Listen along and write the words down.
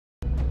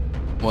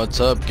What's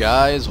up,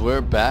 guys? We're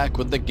back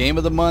with the game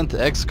of the month,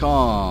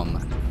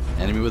 Xcom.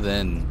 Enemy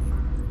Within.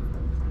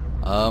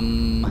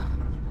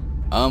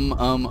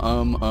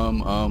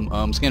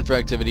 Scan for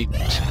activity.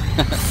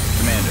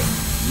 Commander,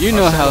 You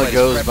know how it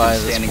goes by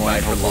this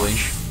point, hopefully.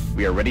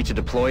 We are ready to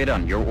deploy it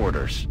on your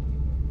orders.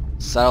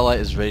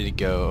 Satellite is ready to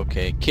go.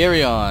 Okay,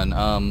 carry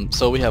on.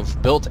 So we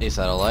have built a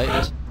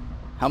satellite.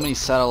 How many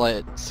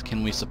satellites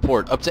can we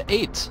support? Up to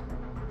 8.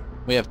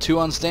 We have 2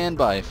 on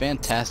standby.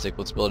 Fantastic.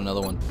 Let's build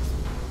another one.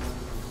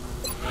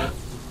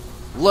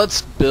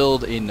 Let's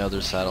build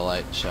another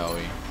satellite, shall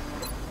we?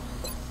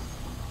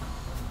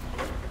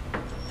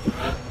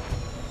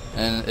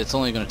 And it's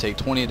only going to take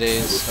 20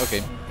 days.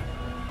 Okay.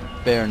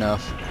 Fair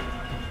enough.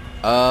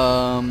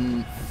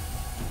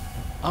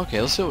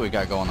 Okay, let's see what we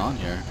got going on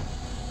here.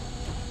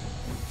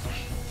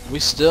 We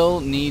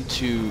still need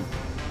to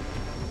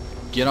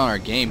get on our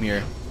game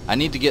here. I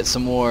need to get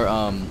some more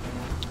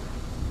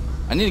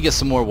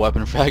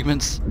weapon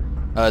fragments.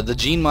 The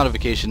gene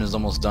modification is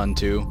almost done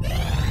too.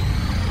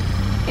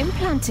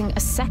 Implanting a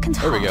second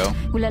There we heart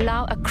go. will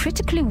allow a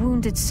critically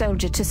wounded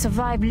soldier to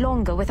survive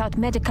longer without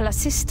medical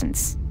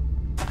assistance.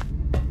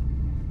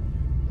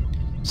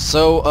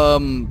 So,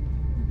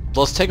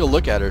 let's take a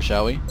look at her,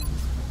 shall we?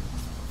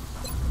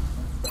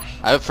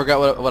 I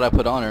forgot what I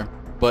put on her,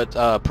 but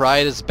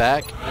Pride is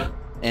back,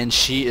 and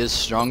she is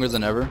stronger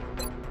than ever.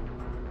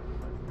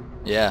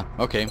 Yeah,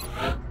 okay.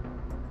 Alright,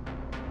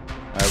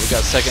 we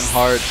got second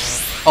heart.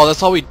 Oh,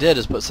 that's all we did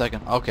is put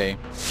second. Okay.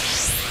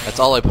 That's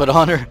all I put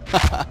on her.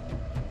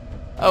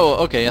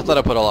 Oh, okay, I thought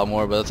I put a lot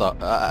more, but that's all.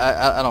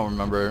 I don't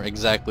remember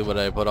exactly what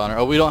I put on her.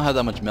 Oh, we don't have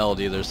that much meld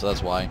either, so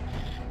that's why.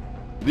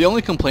 The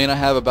only complaint I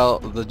have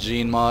about the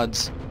gene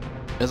mods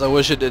is I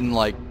wish it didn't,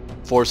 like,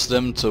 force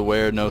them to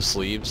wear no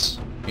sleeves,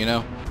 you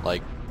know?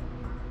 Like,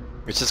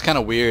 it's just kind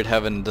of weird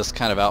having this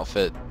kind of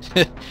outfit.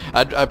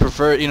 I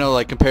prefer, you know,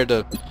 like, compared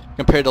to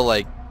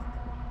like,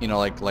 you know,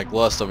 like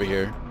Lust over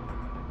here.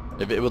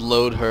 If it would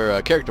load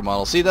her character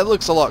model. See, that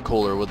looks a lot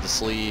cooler with the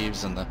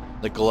sleeves and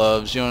the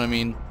gloves, you know what I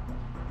mean?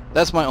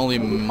 That's my only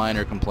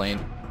minor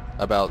complaint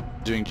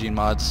about doing gene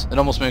mods. It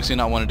almost makes me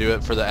not want to do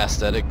it for the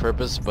aesthetic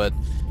purpose, but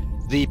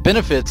the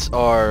benefits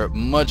are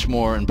much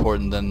more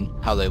important than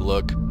how they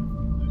look.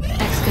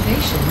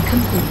 Excavation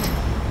complete.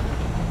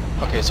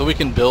 Okay, so we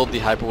can build the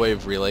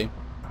hyperwave relay,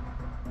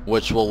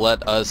 which will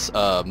let us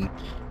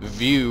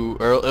view,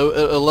 or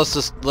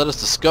let us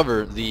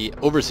discover the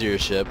Overseer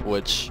ship,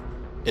 which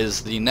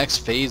is the next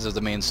phase of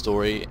the main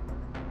story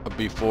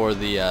before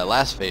the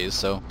last phase.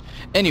 So,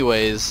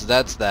 anyways,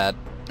 that's that.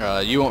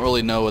 You won't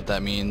really know what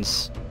that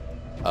means.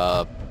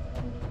 I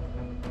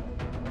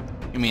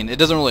mean, it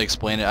doesn't really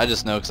explain it. I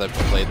just know because I've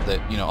played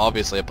that. You know,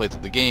 obviously I played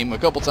through the game a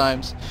couple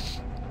times.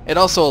 It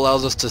also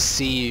allows us to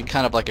see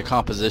kind of like a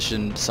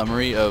composition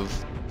summary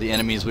of the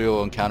enemies we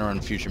will encounter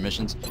on future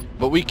missions.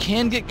 But we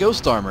can get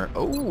ghost armor.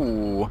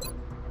 Oh,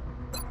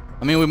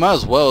 I mean, we might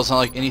as well. It's not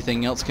like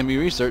anything else can be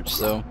researched.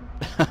 So,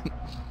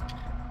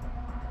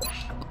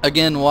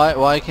 again,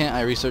 why can't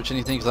I research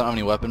anything? Because I don't have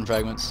any weapon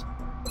fragments.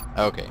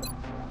 Okay.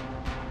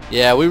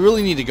 Yeah, we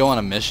really need to go on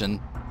a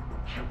mission.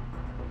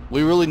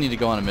 We really need to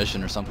go on a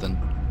mission or something.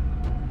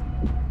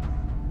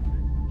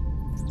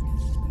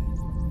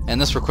 And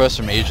this request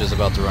from Asia is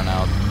about to run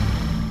out.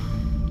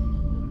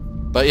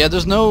 But yeah,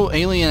 there's no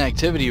alien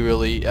activity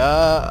really.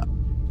 Oh.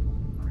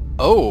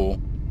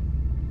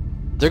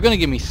 They're gonna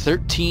give me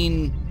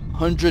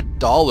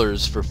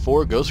 $1,300 for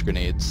 4 ghost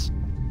grenades.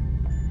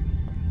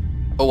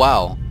 Oh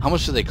wow. How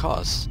much do they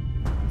cost?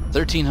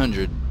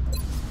 $1,300.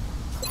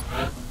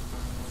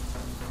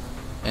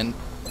 And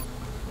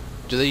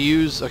do they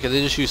use... Okay,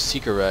 they just use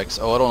Seeker Rex.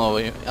 Oh, I don't know.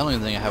 I don't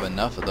even think I have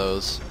enough of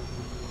those.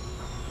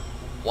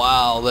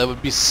 Wow, that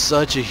would be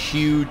such a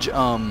huge... Ooh,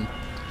 I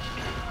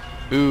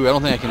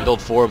don't think I can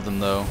build 4 of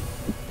them, though.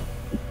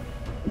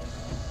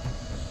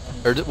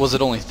 Or was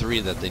it only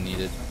 3 that they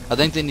needed? I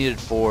think they needed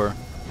 4.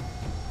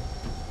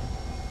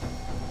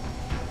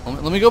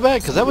 Let me go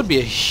back, because that would be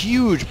a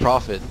huge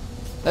profit.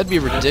 That'd be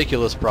a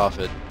ridiculous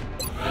profit.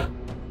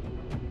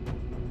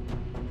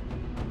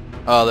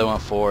 Oh, they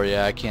want 4.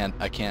 Yeah, I can't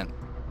do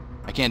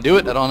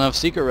it. I don't have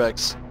Seeker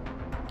Rex.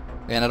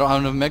 And I don't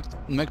have enough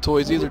mech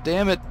toys either.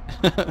 Damn it.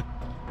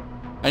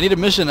 I need a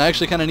mission. I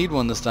actually kind of need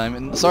one this time.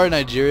 And sorry,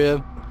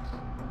 Nigeria.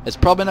 It's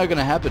probably not going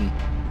to happen.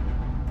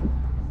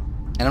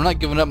 And I'm not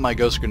giving up my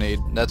ghost grenade.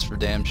 That's for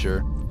damn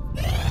sure.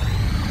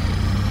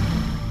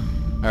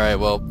 Alright,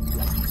 well,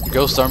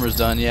 ghost armor's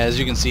done. Yeah, as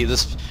you can see,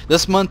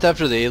 this month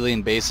after the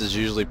alien base is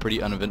usually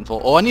pretty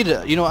uneventful. Oh, I need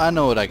to... You know, I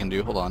know what I can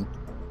do. Hold on.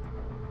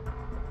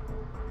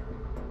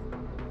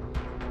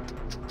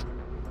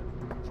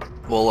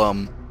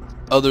 Well,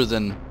 other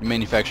than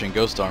manufacturing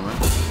ghost armor,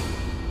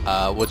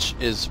 which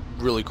is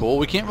really cool,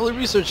 we can't really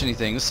research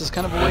anything. This is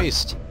kind of a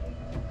waste.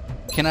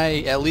 Can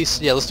I at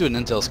least... Yeah, let's do an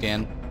intel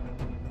scan.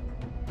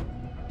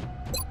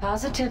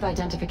 Positive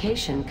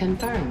identification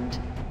confirmed.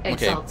 Okay.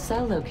 Exalt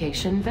cell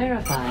location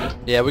verified.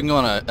 Yeah, we can go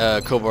on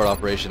a covert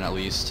operation at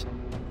least.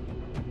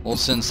 We'll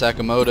send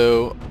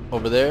Sakamoto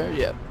over there.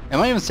 Yeah. Am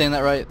I even saying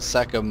that right?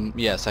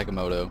 Yeah,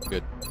 Sakamoto.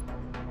 Good.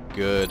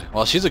 good.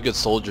 Well, she's a good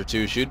soldier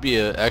too. She would be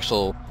an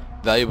actual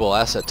valuable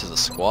asset to the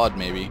squad,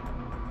 maybe.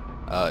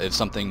 If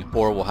something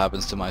horrible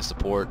happens to my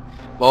support.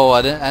 Oh,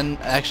 I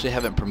actually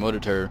haven't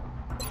promoted her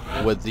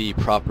with the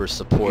proper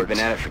support. We've been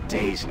at it for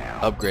days now.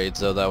 Upgrades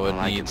though that would All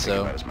I need can think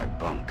so. about is my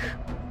bunk.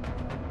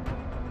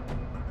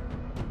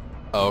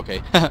 Oh,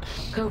 okay.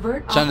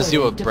 Covert Trying to see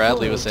what operative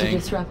Bradley was deployed saying.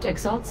 to disrupt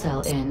Exalt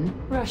Cell in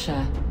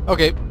Russia.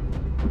 Okay.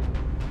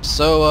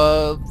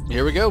 So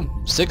here we go.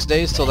 6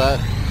 days till that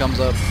comes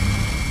up.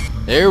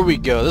 There we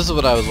go. This is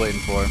what I was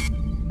waiting for.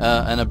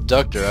 An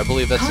abductor. I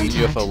believe that's Contact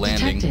an UFO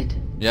landing.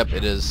 detected. Yep,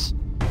 it is.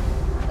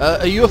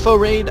 A UFO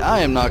raid? I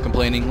am not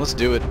complaining. Let's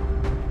do it.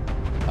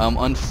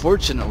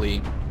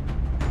 Unfortunately,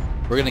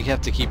 we're gonna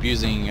have to keep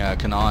using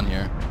Crone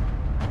here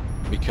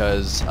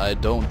because I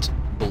don't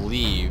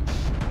believe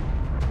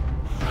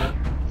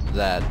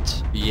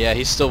that. Yeah,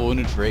 he's still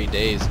wounded for 8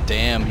 days.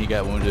 Damn, he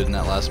got wounded in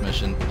that last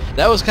mission.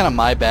 That was kind of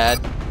my bad.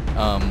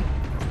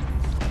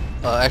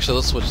 Actually,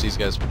 let's switch these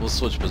guys. Let's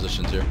switch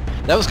positions here.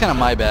 That was kind of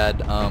my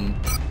bad.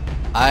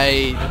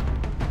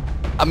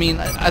 I mean,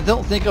 I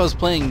don't think I was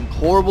playing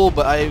horrible,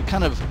 but I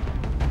kind of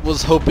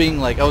was hoping,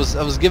 like, I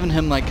was giving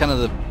him like kind of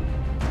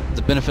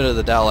the benefit of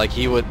the doubt, like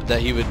he would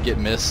get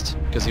missed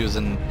because he was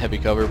in heavy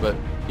cover, but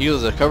either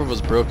the cover was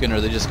broken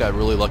or they just got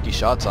really lucky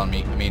shots on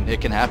me. I mean,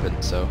 it can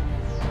happen. So,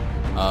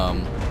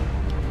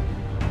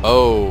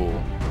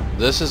 oh,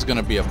 this is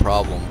gonna be a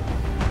problem.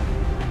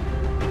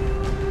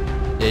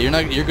 Yeah,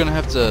 you're gonna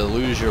have to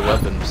lose your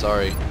weapon.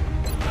 Sorry,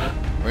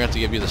 we're gonna have to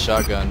give you the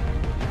shotgun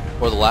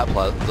or the light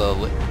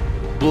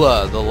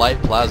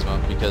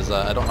plasma because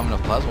I don't have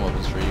enough plasma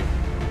weapons for you.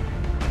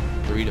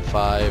 3 to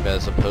 5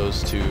 as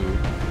opposed to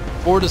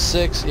 4 to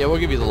 6. Yeah, we'll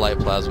give you the light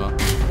plasma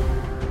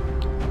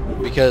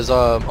because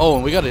oh,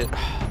 and we got it.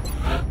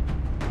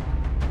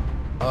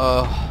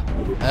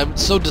 I'm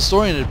so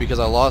disoriented because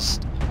I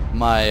lost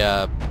my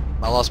I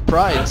lost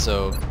pride,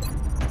 so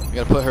we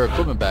gotta put her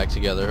equipment back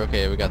together.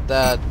 Okay, we got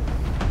that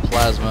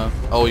plasma.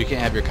 Oh, you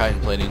can't have your chitin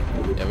plating.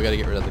 Yeah, we gotta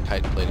get rid of the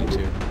chitin plating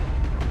too.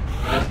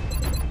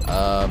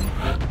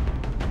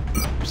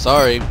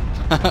 Sorry.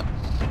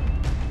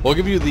 We'll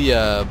give you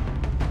the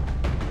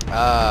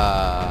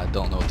I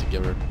don't know what to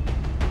give her.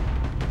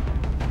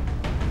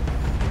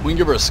 We can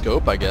give her a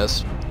scope, I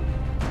guess.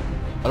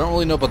 I don't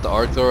really know about the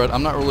arc though.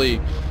 I'm not really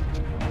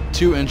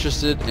too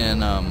interested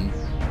in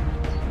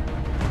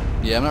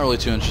yeah, I'm not really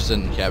too interested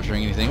in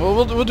capturing anything. Well,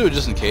 we'll do it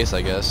just in case,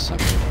 I guess. I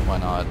mean, why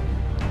not?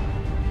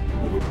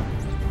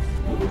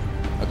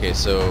 Okay,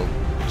 so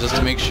just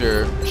to make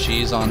sure,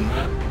 she's on.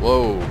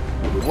 Whoa,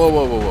 whoa,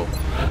 whoa, whoa, whoa!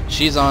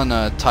 She's on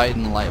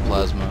Titan light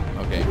plasma.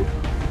 Okay.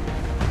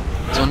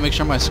 So I want to make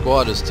sure my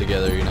squad is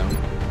together, you know.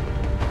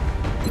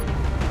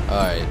 All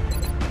right,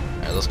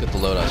 let's get the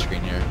loadout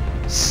screen here.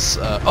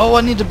 Oh,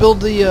 I need to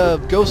build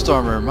the ghost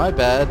armor. My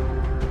bad.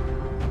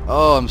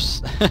 Oh,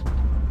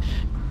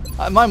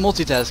 my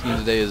multitasking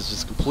today is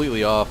just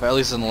completely off, at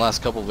least in the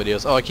last couple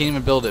videos. Oh, I can't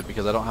even build it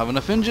because I don't have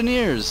enough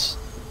engineers.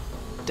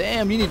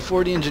 Damn, you need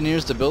 40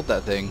 engineers to build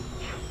that thing.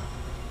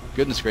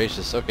 Goodness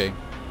gracious, okay.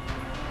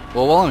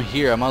 Well, while I'm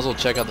here, I might as well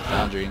check out the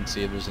foundry and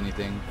see if there's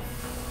anything.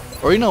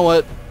 Or you know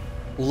what?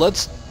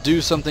 Let's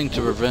do something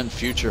to prevent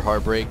future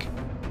heartbreak.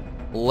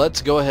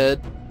 Let's go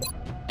ahead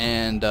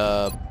and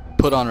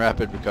put on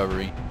rapid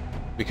recovery.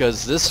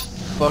 Because this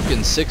fucking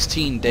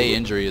 16-day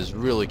injury is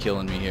really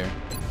killing me here.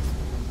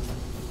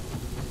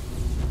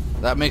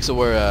 That makes it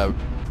where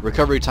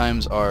recovery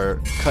times are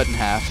cut in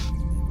half.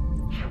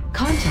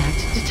 Contact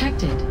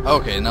detected.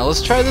 Okay, now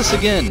let's try this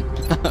again.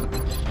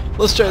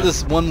 Let's try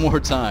this one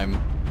more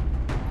time.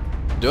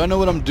 Do I know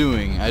what I'm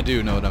doing? I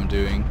do know what I'm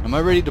doing. Am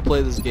I ready to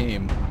play this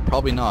game?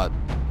 Probably not.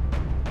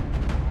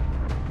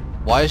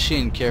 Why is she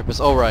in carapace?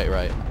 Oh, right.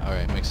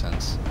 Alright, makes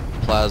sense.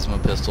 Plasma,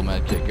 pistol,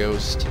 medkit,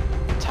 ghost,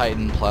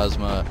 Titan,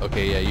 plasma.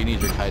 Okay, yeah, you need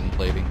your chitin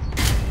plating.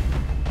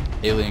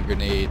 Alien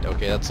grenade.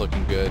 Okay, that's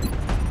looking good.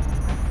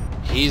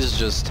 He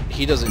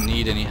doesn't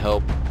need any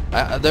help.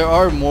 There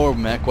are more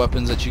mech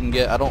weapons that you can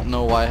get. I don't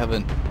know why I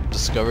haven't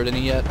discovered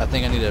any yet. I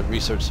think I need to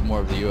research some more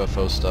of the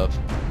UFO stuff.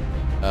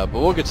 But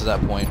we'll get to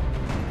that point.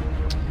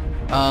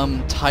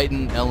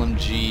 Titan,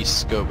 LMG,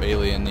 scope,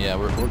 alien. Yeah,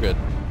 we're good.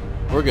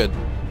 We're good.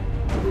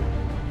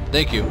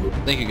 Thank you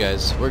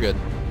guys. We're good.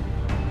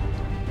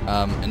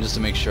 And just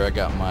to make sure, I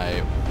got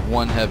my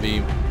 1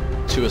 heavy,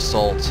 2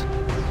 assault,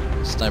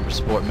 sniper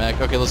support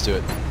mech. Okay, let's do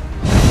it.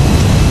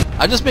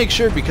 I just make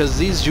sure because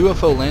these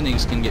UFO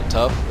landings can get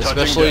tough,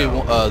 especially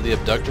the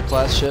abductor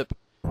class ship.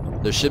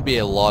 There should be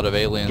a lot of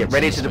aliens. Get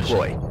ready to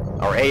deploy.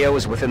 Our AO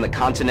is within the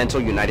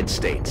continental United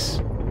States.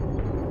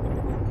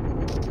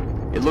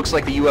 It looks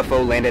like the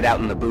UFO landed out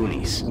in the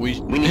boonies. We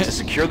need to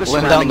secure the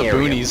surrounding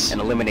area and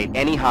eliminate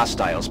any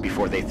hostiles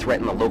before they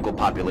threaten the local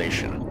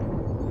population.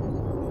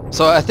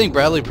 So I think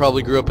Bradley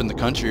probably grew up in the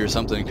country or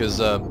something, because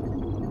I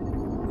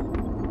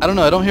don't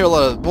know. I don't hear a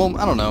lot of. Well,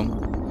 I don't know.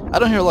 I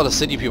don't hear a lot of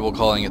city people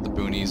calling it the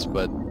boonies,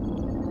 but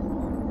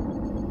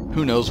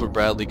who knows where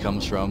Bradley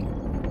comes from.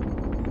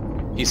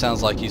 He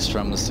sounds like he's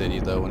from the city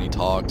though when he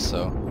talks,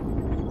 so.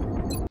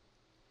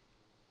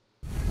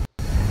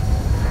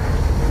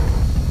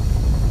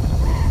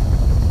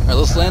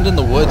 Alright, let's land in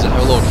the woods and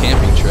have a little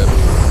camping trip.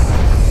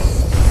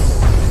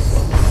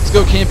 Let's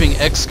go camping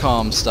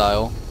Xcom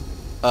style.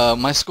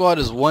 My squad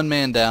is 1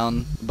 man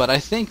down, but I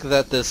think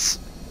that this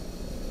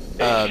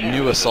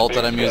new assault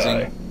that I'm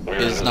using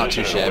is not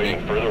too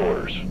shabby.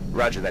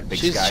 Roger that, big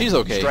sky. She's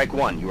okay. Strike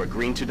 1, you are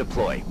green to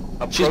deploy.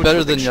 She's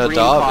better than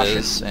Yadav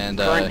is, and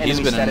he's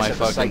been in my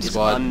fucking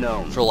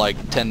squad for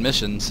like 10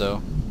 missions,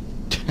 so...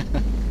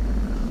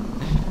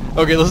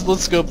 Okay,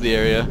 let's scope the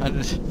area.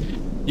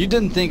 You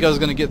didn't think I was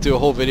gonna get through a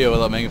whole video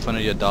without making fun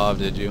of Yadav,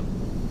 did you?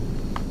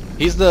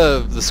 He's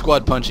the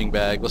squad punching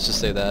bag, let's just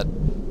say that.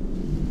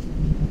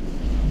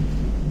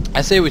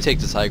 I say we take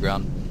this high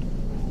ground.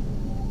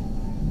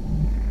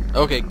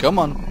 Okay, come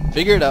on,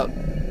 figure it out.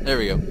 There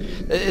we go.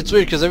 It's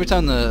weird because every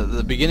time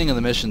the beginning of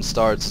the mission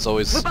starts, it's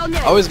always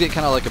I always get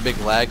kind of like a big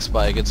lag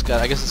spike.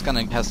 I guess it's kind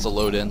of has to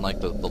load in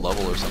like the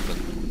level or something.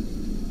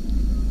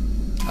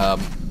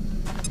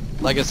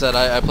 Like I said,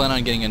 I plan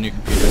on getting a new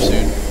computer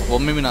soon. Well,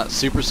 maybe not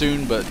super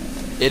soon, but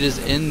it is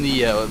in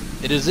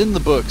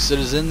the books. It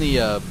is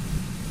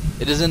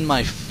in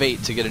my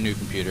fate to get a new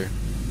computer.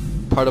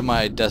 Part of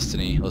my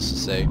destiny, let's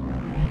just say.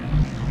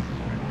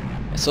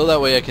 So that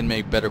way I can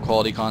make better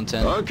quality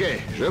content.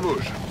 Okay,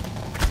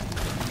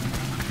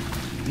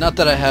 not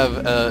that I have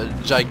a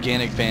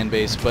gigantic fan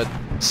base, but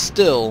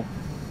still,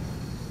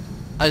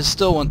 I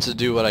still want to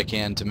do what I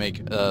can to make,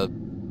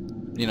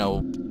 you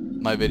know,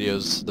 my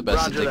videos the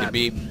best that they can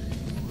be.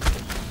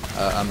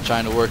 I'm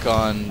trying to work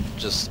on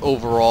just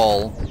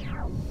overall.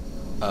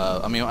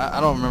 I mean, I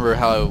don't remember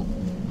how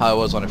I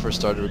was when I first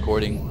started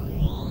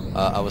recording.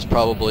 I was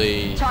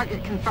probably.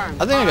 Target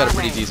confirmed. I think I got a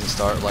pretty decent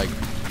start. Like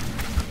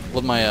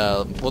with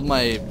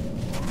my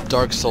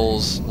Dark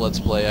Souls Let's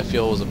Play, I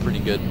feel it was a pretty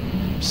good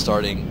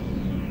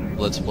starting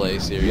Let's Play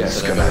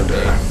series that I've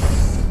ever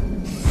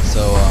made.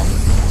 So,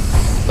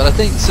 but I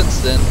think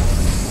since then,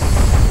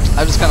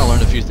 I've just kind of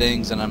learned a few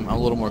things, and I'm a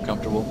little more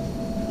comfortable.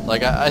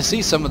 Like I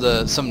see some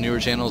newer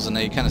channels, and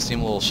they kind of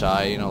seem a little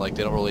shy. You know, like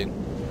they don't really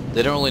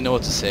know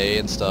what to say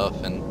and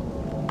stuff, and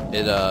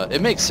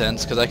it makes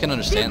sense because I can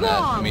understand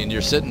that. I mean,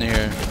 you're sitting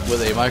here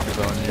with a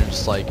microphone, and you're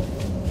just like,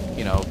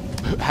 you know,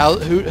 how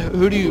do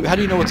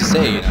you know what to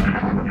say? You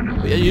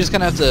know. You just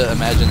kind of have to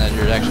imagine that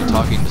you're actually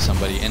talking to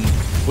somebody, and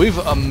we've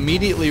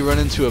immediately run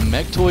into a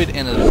mechtoid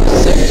and a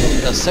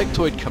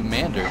sectoid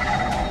commander.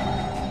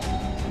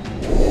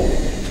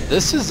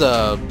 This is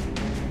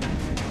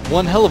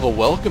one hell of a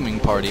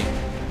welcoming party.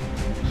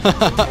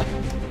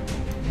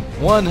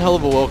 One hell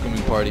of a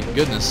welcoming party.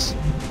 Goodness.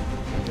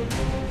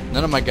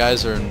 None of my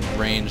guys are in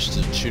range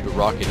to shoot a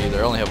rocket either.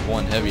 I only have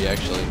one heavy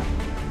actually,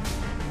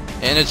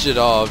 and it's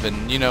Yadav,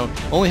 and you know,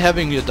 only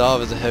having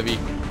Yadav as a heavy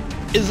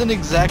isn't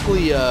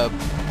exactly I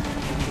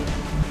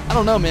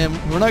don't know, man.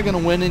 We're not gonna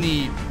win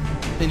any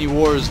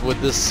wars with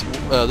this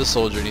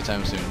soldier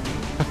anytime soon.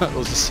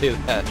 Let's just say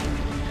that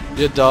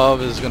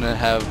Yadav is gonna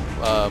have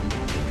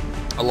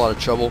a lot of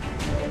trouble,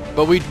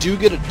 but we do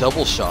get a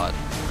double shot,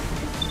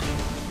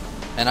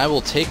 and I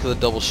will take the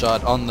double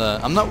shot on the.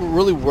 I'm not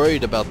really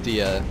worried about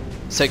the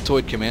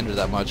sectoid commander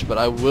that much, but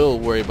I will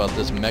worry about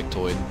this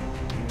mechtoid.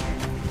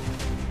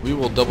 We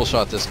will double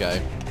shot this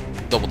guy,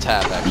 double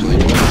tap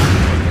actually.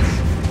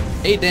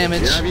 8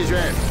 damage.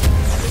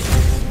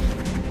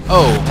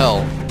 Oh,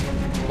 hell.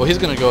 Well, he's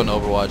gonna go in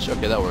Overwatch.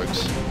 Okay, that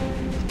works.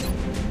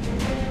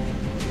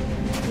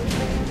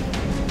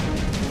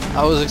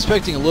 I was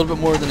expecting a little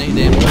bit more than 8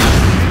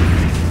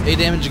 damage. 8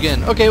 damage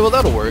again. Okay, well,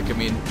 that'll work. I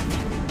mean,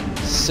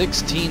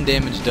 16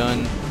 damage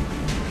done.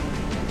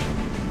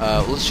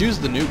 Let's use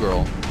the new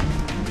girl.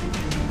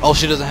 Oh,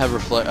 she doesn't have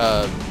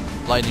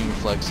lightning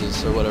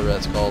reflexes, or whatever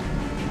that's called.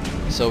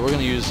 So we're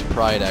gonna use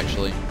Pride,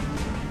 actually.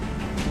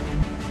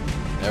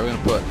 Yeah, we're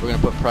gonna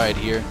put Pride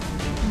here.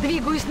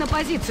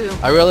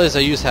 I realize I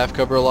use half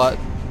cover a lot,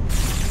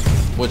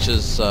 which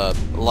is a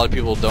lot of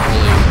people don't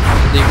really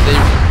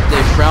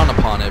they frown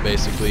upon it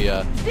basically.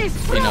 You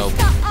know,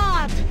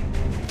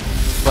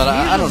 but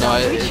I don't know.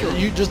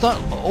 You just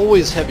not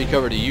always heavy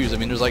cover to use. I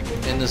mean, there's like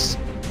in this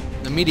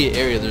immediate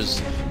area, there's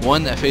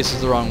one that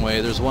faces the wrong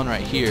way. There's one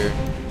right here.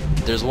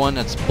 There's one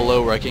that's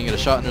below where I can't get a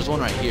shot, and there's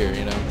one right here.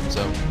 You know,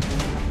 so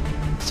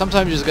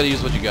sometimes you just gotta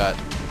use what you got.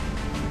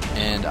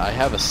 And I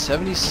have a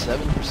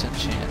 77%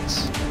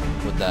 chance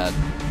with that.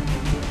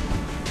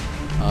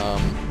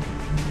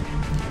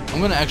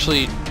 I'm gonna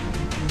actually.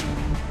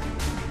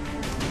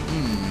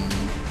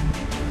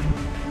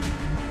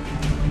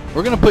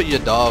 We're gonna put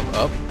Yadav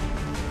up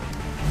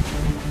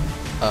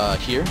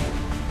here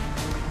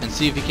and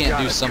see if he can't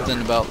do something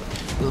about.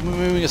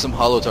 Maybe we get some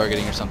hollow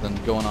targeting or something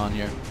going on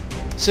here.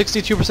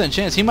 62%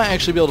 chance he might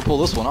actually be able to pull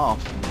this one off.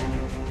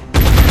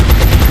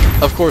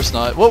 Of course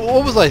not. What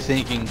was I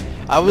thinking?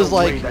 I was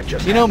like,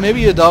 you know,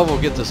 maybe Yadav will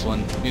get this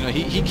one. You know,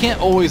 he can't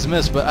always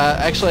miss, but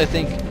actually I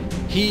think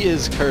he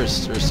is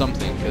cursed or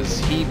something, because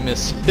he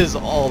misses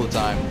all the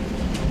time.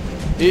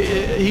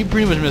 He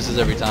pretty much misses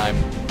every time.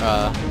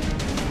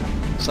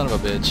 Son of a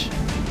bitch.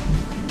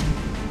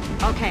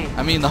 Okay.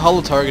 I mean, the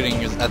hollow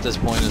targeting is, at this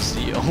point, is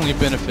the only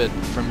benefit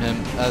from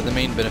him, the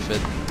main benefit.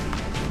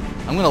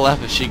 I'm gonna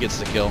laugh if she gets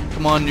the kill.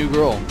 Come on, new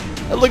girl.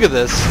 Hey, look at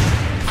this.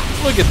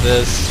 Look at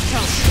this.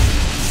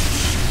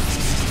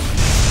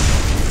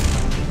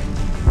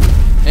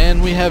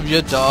 And we have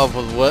Yadav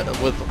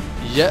with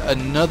yet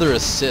another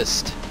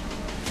assist.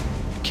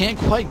 Can't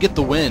quite get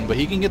the win, but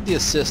he can get the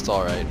assist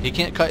all right. He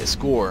can't quite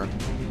score.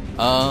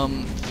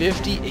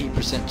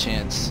 58%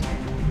 chance.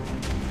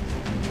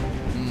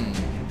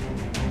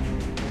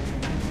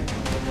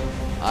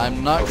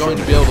 I'm not going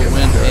to be able to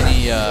win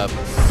any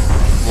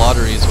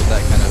lotteries with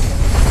that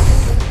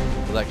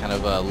kind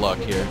of luck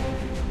here.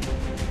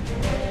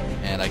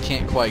 And I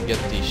can't quite get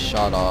the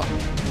shot off.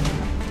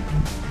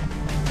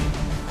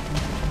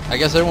 I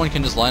guess everyone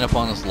can just line up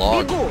on this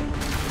log.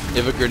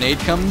 If a grenade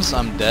comes,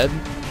 I'm dead.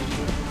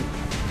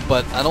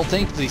 But I don't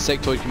think the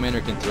sectoid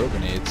commander can throw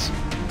grenades.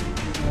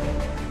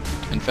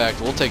 In fact,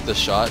 we'll take this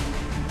shot.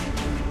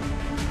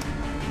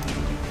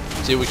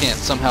 See if we can't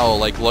somehow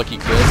like lucky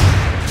crit.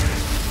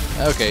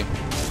 Okay.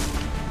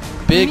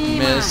 Big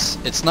miss.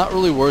 It's not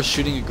really worth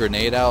shooting a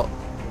grenade out,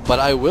 but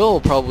I will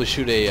probably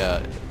shoot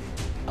a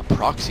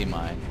proxy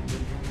mine.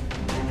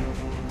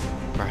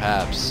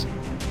 Perhaps.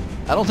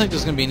 I don't think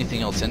there's gonna be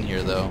anything else in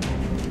here though.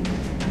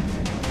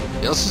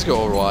 Yeah, let's just go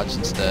Overwatch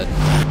instead.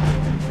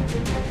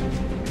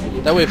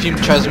 That way, if he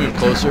tries to move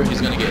closer,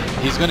 he's gonna get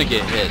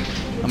hit.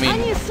 I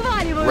mean,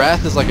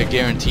 Wrath is like a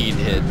guaranteed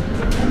hit.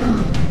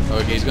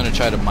 Okay, he's gonna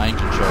try to mind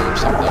control or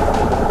something.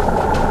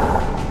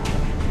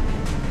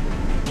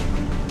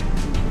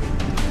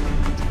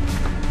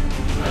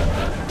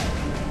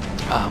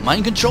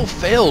 Mind control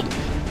failed.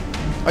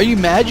 Are you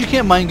mad you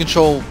can't mind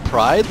control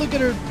Pride? Look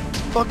at her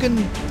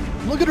fucking...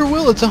 Look at her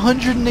will, it's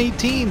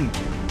 118.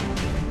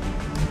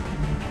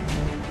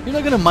 You're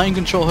not gonna mind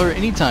control her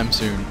anytime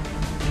soon.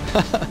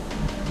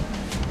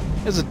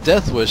 It's a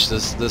death wish,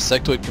 this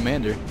sectoid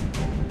commander.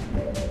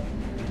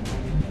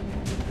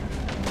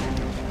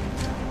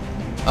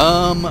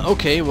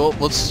 Okay, well,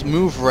 let's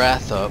move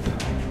Wrath up.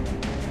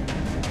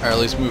 Or at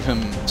least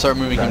start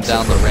moving him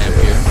down the ramp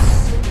here.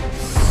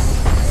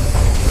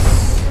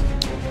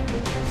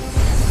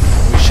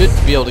 We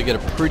should be able to get a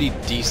pretty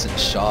decent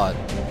shot.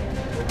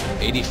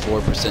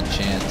 84%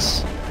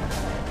 chance.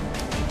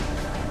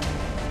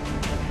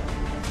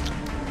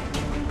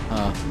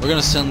 We're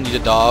gonna send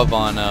Yadav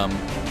on, I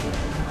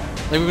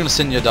think we're gonna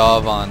send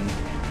Yadav on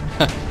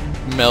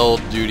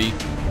meld duty.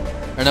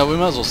 Or no, we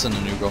might as well send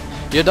a new girl.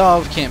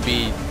 Yadav can't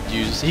be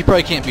used. He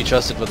probably can't be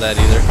trusted with that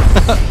either.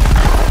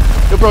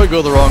 He'll probably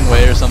go the wrong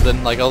way or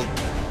something. Like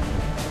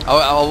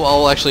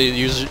I'll actually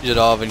use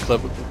Yadav and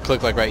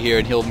click like right here,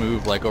 and he'll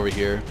move like over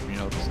here. You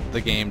know,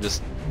 the game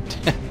just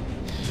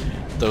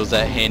throws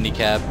that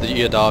handicap, the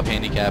Yadav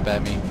handicap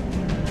at me.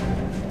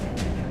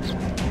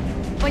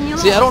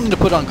 See, I don't need to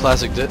put on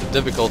classic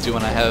difficulty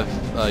when I have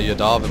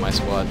Yadav in my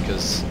squad,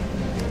 because,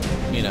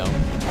 you know,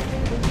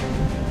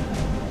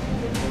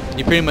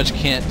 you pretty much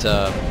can't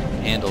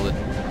handle it.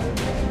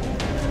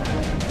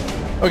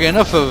 Okay,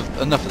 enough of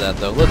that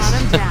though. Let's.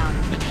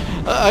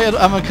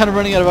 I'm kind of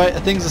running out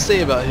of things to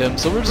say about him,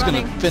 so we're just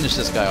gonna finish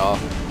this guy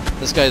off.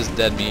 This guy's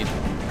dead meat.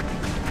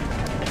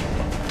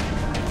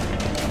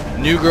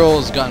 New girl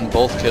has gotten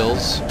both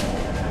kills.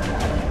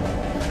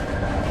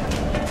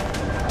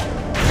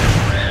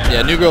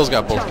 Yeah, new girl's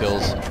got both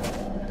kills.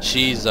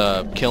 She's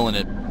killing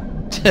it.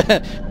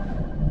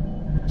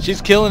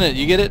 She's killing it.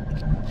 You get it?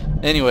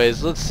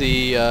 Anyways, let's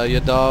see.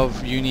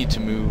 Yadav, you need to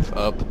move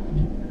up.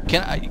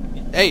 Can I?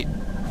 Hey,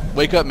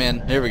 wake up,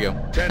 man. Here we go.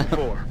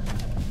 10-4.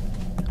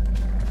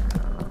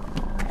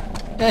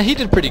 Yeah, he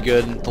did pretty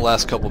good in the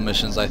last couple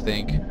missions, I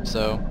think.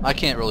 So I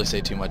can't really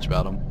say too much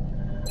about him.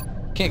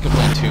 Can't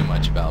complain too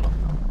much about him.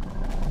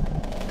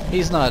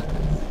 He's not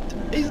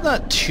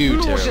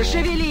too terrible.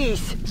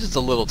 Just a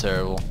little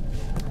terrible.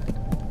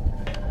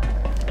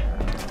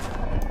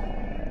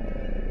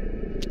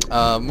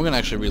 We're gonna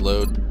actually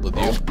reload with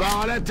you.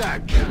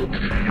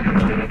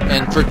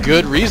 And for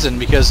good reason,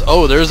 because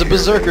oh, there's a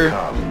berserker.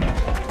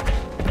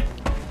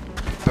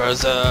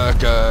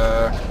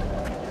 Berserker.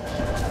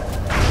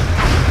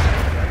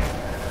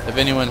 If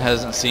anyone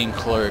hasn't seen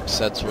Clerks,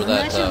 that's where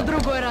that's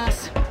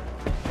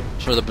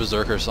where the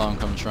berserker song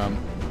comes from.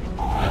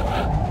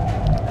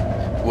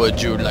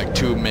 Would you like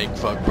to make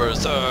fuck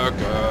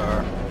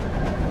berserker?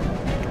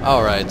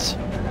 Alright.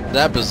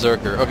 That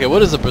berserker. Okay,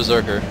 what is a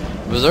berserker?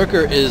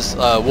 Berserker is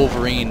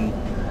Wolverine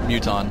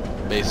Muton,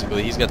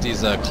 basically. He's got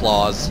these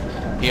claws.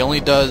 He only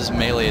does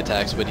melee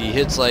attacks, but he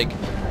hits like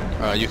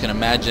you can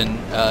imagine.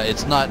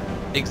 It's not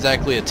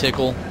exactly a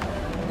tickle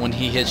when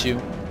he hits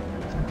you.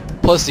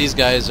 Plus these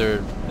guys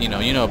are, you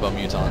know about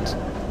mutons.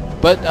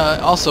 But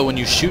also when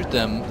you shoot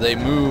them, they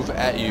move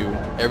at you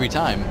every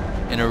time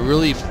in a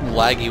really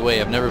laggy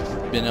way. I've never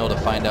been able to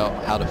find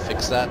out how to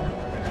fix that.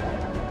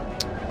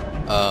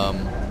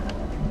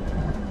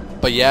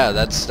 But yeah,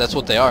 that's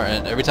what they are,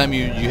 and every time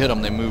you hit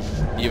them, they move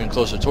even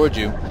closer towards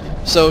you.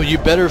 So you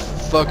better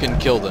fucking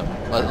kill them.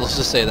 Let's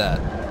just say that.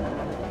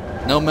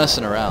 No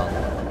messing around.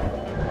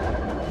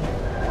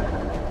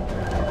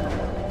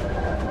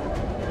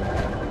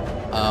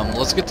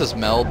 Let's get this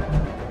meld.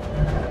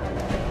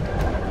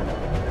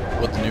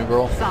 with the new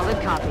girl.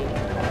 Solid copy.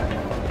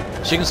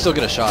 She can still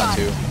get a shot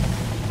too.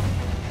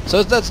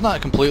 So that's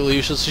not completely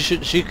useless.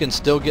 She can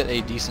still get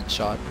a decent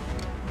shot.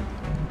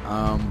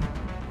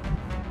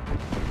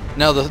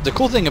 Now the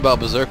cool thing about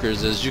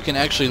berserkers is you can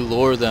actually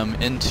lure them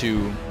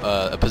into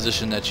a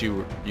position that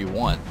you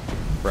want,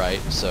 right?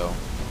 So,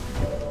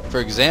 for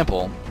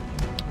example,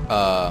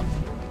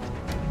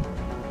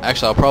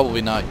 actually I'll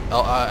probably not.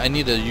 I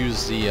need to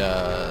use the.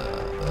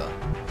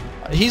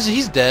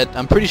 He's dead.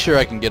 I'm pretty sure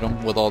I can get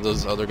him with all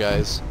those other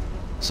guys.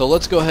 So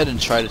let's go ahead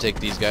and try to take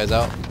these guys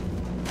out.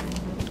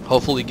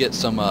 Hopefully get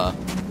some. I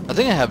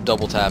think I have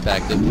double tap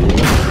active.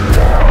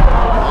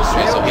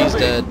 Okay, so he's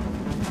dead.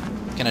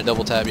 Can I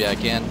double tap? Yeah, I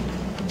can.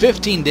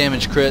 15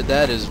 damage crit.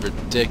 That is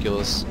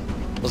ridiculous.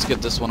 Let's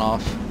get this one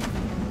off.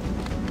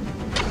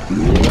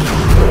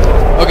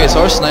 Okay,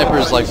 so our sniper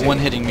is like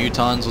one-hitting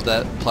mutons with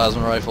that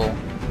plasma rifle.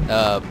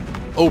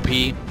 OP.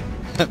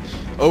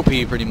 OP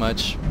pretty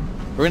much.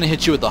 We're gonna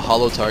hit you with the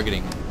hollow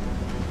targeting.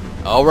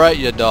 Alright,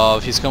 you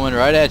dog. He's coming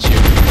right at you.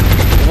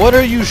 What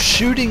are you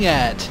shooting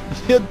at?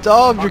 You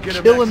dog, you're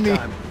killing me.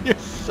 You're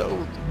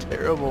so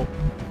terrible.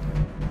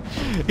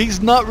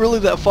 He's not really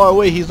that far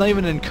away. He's not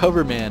even in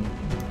cover, man.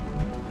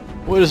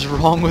 What is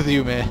wrong with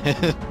you, man?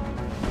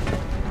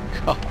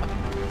 God.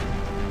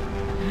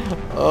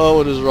 Oh,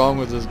 what is wrong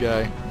with this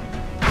guy?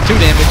 2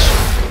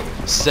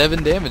 damage.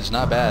 7 damage,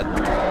 not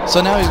bad.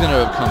 So now he's going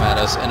to come at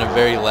us in a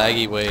very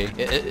laggy way.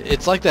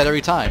 It's like that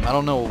every time. I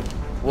don't know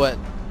what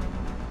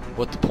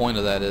the point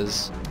of that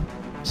is.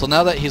 So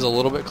now that he's a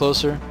little bit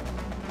closer,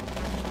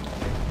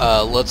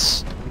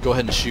 let's go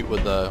ahead and shoot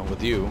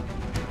with you.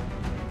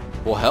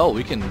 Well, hell,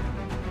 we can...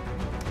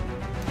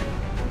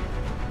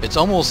 It's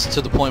almost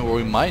to the point where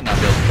we might not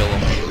be able to kill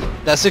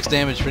him. That 6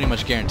 damage pretty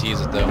much guarantees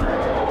it, though.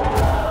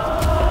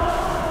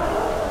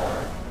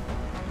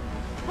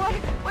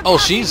 Oh,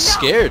 she's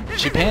scared.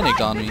 She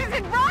panicked on me.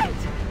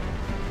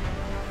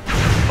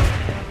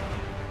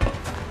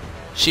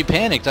 She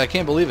panicked. I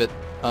can't believe it.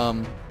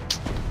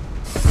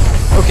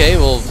 Okay,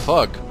 well,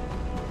 fuck.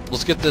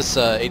 Let's get this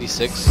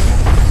 86.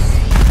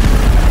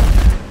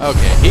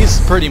 Okay,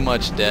 he's pretty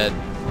much dead.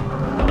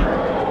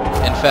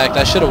 In fact,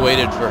 I should have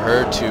waited for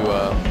her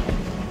to...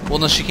 Well,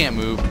 no, she can't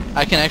move.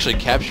 I can actually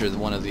capture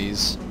one of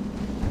these.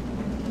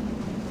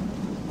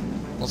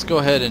 Let's go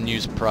ahead and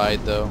use Pride,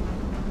 though.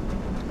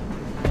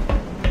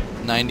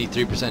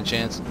 93%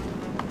 chance.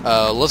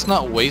 Let's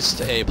not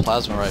waste a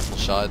plasma rifle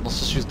shot. Let's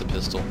just use the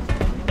pistol.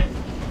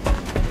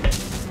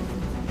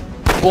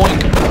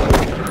 Boink!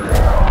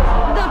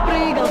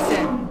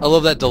 I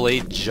love that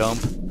delayed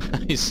jump.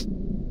 Nice.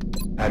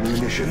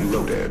 Ammunition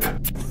loaded.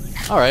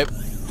 Alright.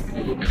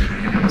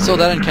 So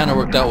that encounter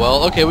worked out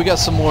well. Okay, we got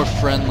some more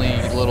friendly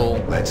little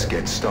Let's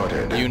get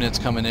started. Units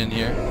coming in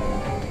here.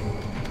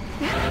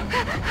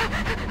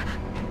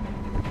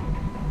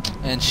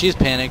 And she's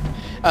panicked.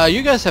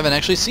 You guys haven't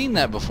actually seen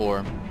that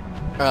before.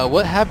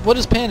 What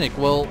is panic?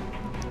 Well,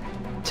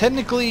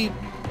 technically,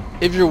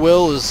 if your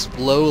will is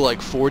low,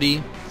 like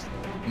 40,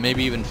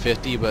 maybe even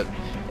 50, but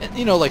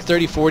you know, like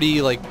 30,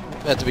 40, like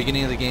at the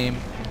beginning of the game,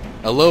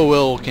 a low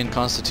will can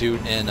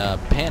constitute in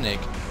panic.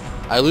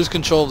 I lose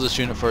control of this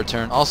unit for a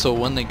turn. Also,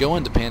 when they go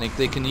into panic,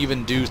 they can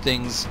even do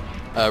things,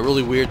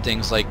 really weird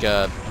things, like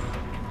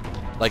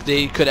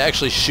they could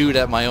actually shoot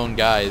at my own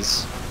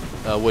guys,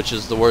 which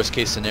is the worst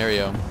case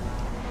scenario.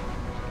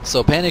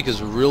 So panic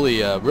is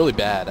really, really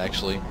bad,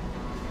 actually.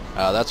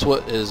 That's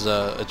what is,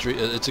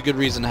 it's a good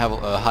reason to have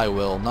a high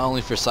will, not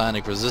only for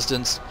psionic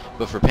resistance,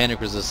 but for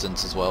panic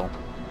resistance as well.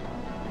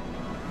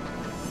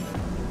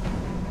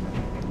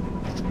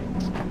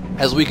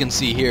 As we can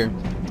see here,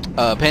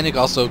 panic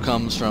also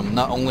comes from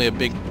not only a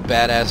big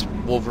badass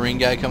Wolverine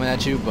guy coming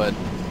at you, but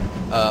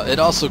it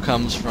also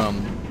comes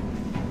from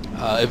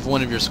if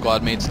one of your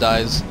squad mates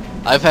dies.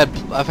 I've had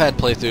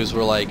playthroughs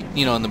where, like,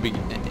 you know, in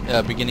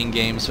the beginning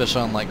game,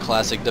 especially on like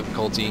classic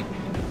difficulty,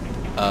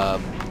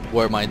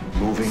 where my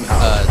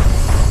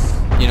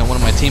you know, one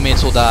of my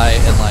teammates will die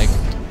and like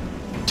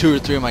two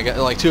of my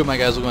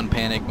guys will go in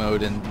panic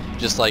mode and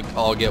just like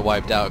all get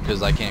wiped out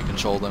because I can't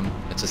control them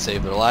to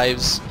save their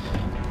lives,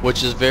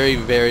 which is very,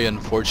 very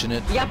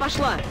unfortunate.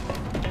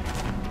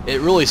 It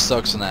really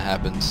sucks when that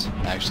happens.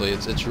 Actually,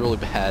 it's really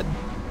bad.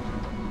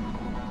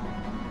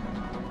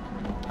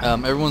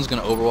 Everyone's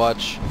gonna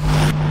Overwatch.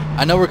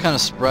 I know we're kind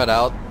of spread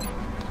out,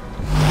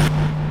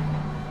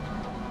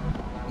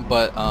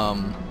 but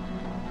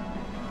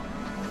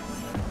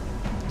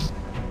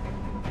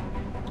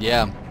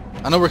yeah,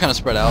 I know we're kind of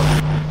spread out.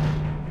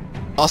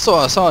 Also,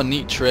 I saw a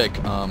neat trick.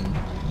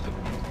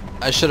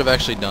 I should have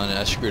actually done it.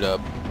 I screwed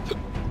up.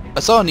 I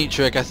saw a neat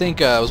trick. I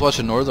think I was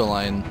watching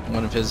Northernline,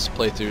 one of his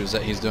playthroughs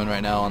that he's doing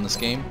right now on this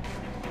game,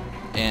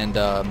 and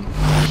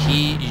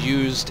he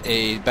used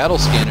a battle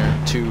scanner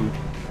to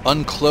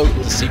uncloak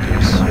the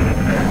Seekers.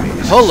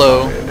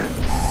 Hello.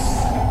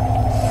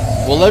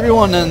 Well,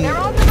 everyone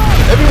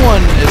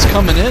is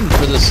coming in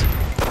for this.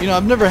 You know,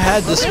 I've never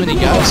had this many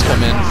guys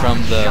come in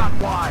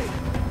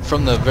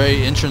from the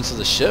very entrance of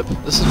the ship.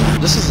 This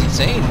is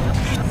insane.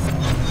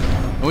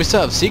 And we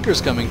still have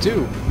Seekers coming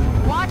too.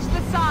 Watch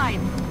the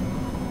sign.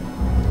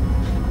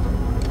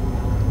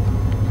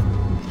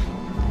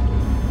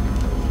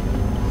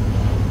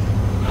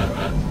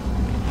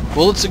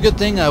 Well, it's a good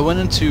thing I went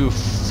into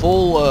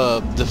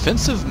full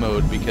defensive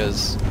mode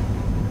because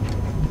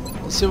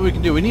let's see what we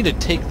can do. We need to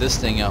take this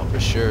thing out for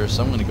sure.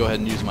 So I'm going to go ahead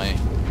and use my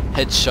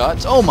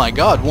headshots. Oh my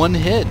god, one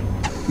hit.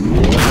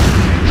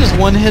 Just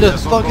one hit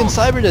of fucking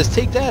Cyberdisc.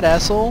 Take that,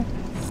 asshole.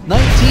 19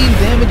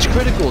 damage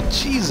critical.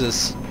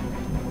 Jesus.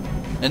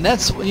 And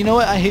that's, you know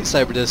what? I hate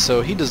Cyberdisc,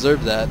 so he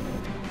deserved that.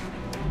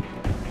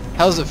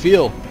 How's it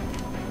feel?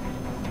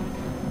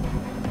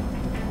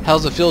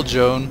 How's it feel,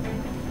 Joan?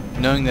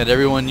 Knowing that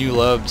everyone you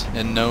loved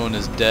and known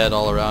is dead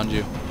all around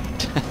you.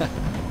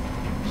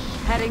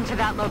 Heading to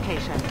that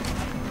location.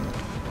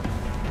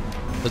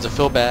 Does it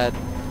feel bad?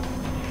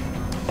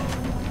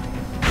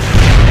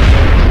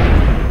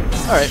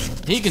 Alright,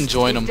 he can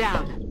join him.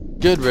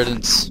 Good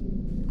riddance.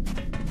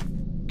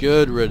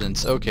 Good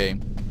riddance, okay.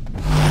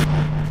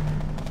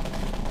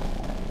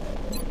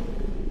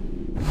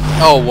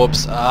 Oh,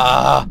 whoops.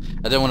 Ah, I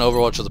didn't want to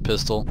overwatch with a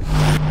pistol.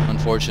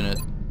 Unfortunate.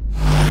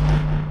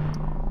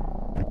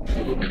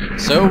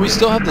 So we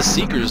still have the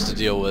Seekers to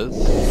deal with.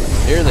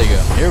 Here they go.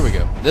 Here we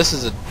go. This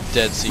is a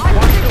dead Seeker.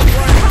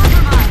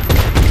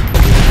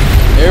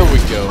 There we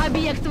go.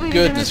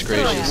 Goodness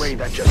gracious.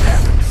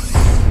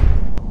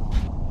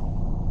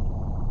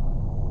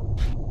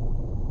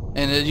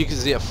 And you can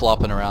see it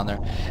flopping around there.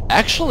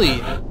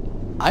 Actually,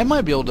 I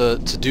might be able to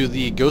do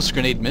the Ghost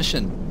Grenade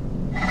mission.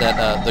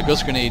 That the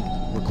Ghost Grenade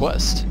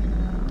request.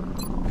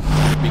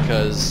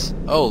 Because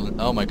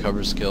oh my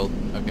cover's killed.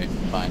 Okay,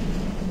 fine.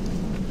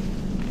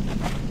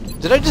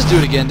 Did I just do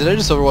it again? Did I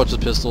just overwatch the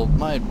pistol?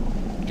 My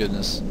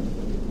goodness.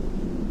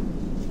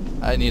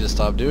 I need to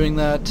stop doing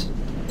that.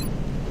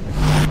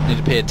 Need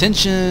to pay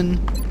attention.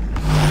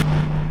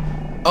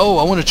 Oh,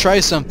 I want to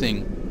try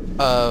something.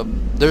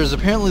 There's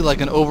apparently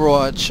like an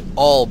Overwatch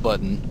all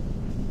button.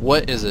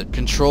 What is it?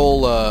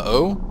 Control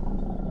O?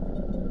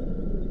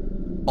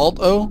 Alt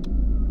O?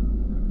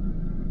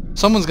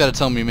 Someone's got to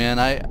tell me, man.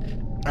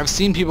 I've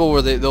seen people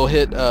where they'll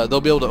hit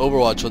they'll be able to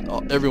Overwatch with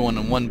everyone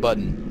in one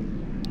button.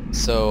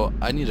 So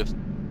I need to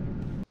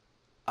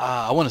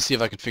I want to see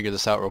if I can figure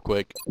this out real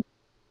quick.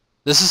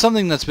 This is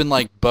something that's been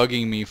like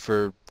bugging me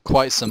for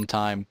quite some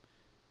time.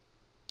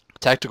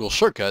 Tactical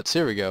shortcuts,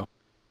 here we go.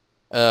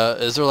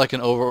 Is there like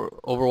an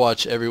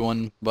Overwatch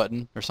everyone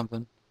button or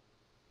something?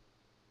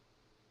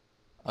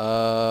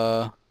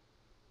 There's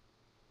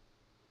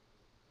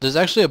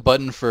actually a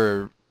button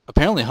for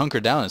apparently hunker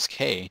down is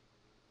K.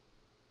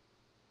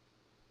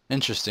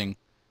 Interesting.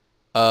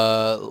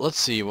 Let's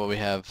see what we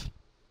have.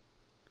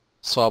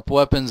 Swap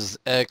weapons is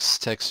X,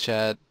 text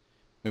chat,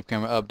 move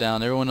camera up,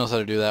 down. Everyone knows how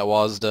to do that.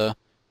 WASD.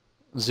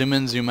 Zoom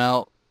in, zoom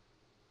out.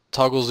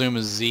 Toggle zoom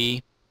is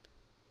Z.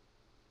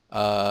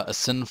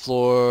 Ascend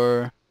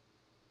floor.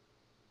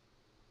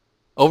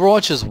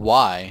 Overwatch is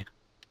Y.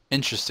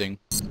 Interesting.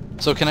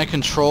 So can I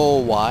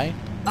control Y?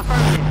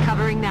 Affirmative,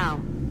 covering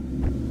now.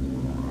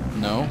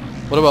 No.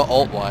 What about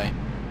Alt Y?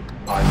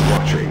 I'm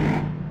watching.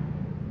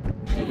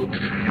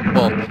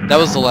 Well, that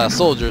was the last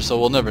soldier, so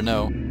we'll never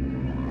know.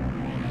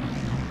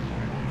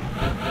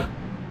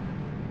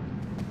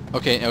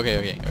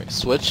 Okay.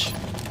 Switch.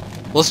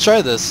 Let's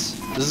try this.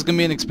 This is gonna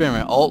be an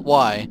experiment. Alt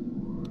Y.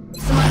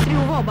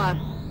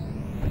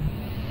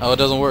 Oh, it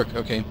doesn't work.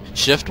 Okay.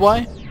 Shift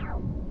Y?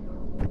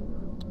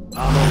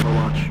 I'm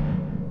Overwatch.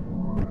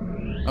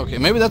 Okay,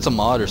 maybe that's a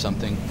mod or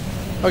something.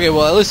 Okay,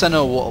 well at least I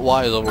know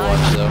Y is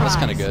Overwatch, though. That's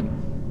kind of good.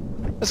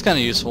 That's kind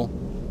of useful.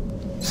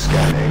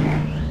 Scanning.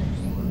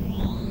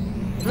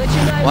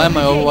 Why am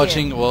I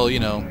overwatching? Well, you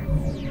know,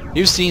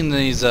 you've seen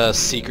these you've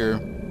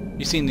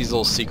seen these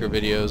little Seeker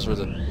videos where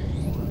the,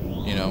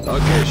 you know,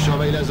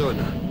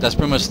 that's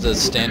pretty much the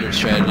standard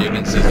strategy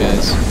against these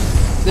guys.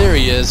 There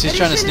he is. He's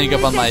trying to sneak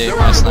up on my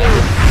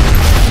sniper.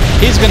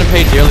 He's gonna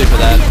pay dearly for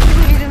that.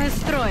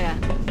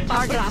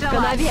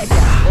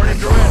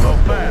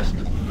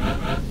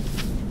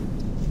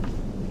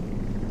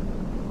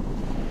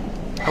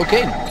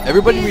 Okay,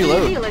 everybody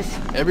reload.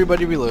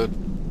 Everybody reload.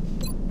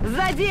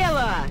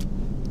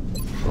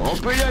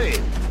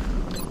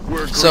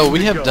 So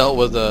we have dealt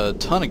with a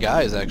ton of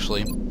guys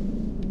actually.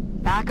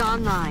 Back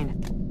online.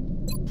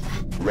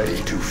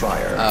 Ready to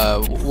fire.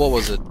 What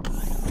was it?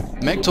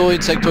 Mechtoid,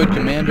 Sectoid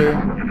Commander,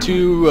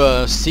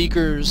 2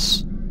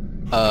 Seekers,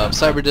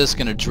 Cyberdisc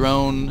and a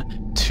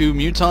drone, 2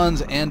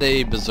 Mutons and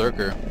a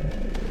Berserker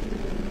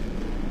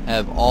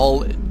have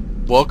all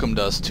welcomed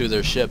us to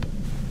their ship.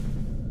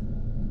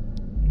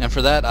 And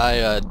for that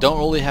I don't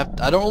really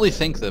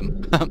thank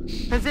them.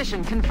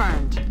 Position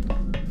confirmed.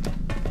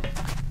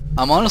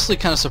 I'm honestly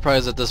kind of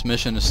surprised that this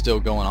mission is still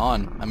going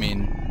on. I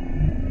mean,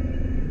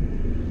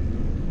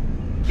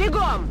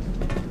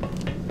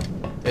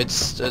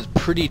 it's a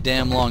pretty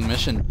damn long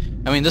mission.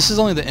 I mean, this is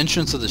only the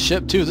entrance of the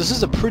ship too. This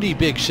is a pretty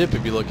big ship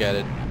if you look at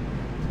it.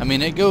 I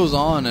mean, it goes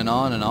on and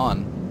on and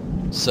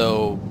on.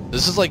 So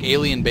this is like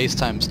Alien base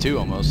times 2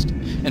 almost.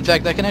 In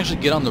fact, I can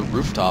actually get on the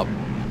rooftop,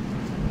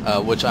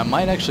 which I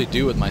might actually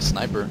do with my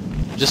sniper,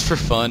 just for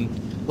fun.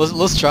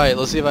 Let's try it.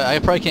 Let's see if I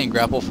probably can't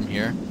grapple from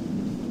here.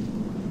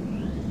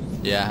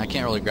 Yeah, I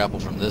can't really grapple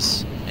from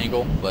this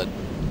angle, but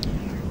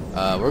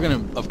we're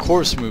gonna, of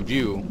course, move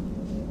you.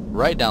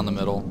 right down the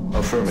middle.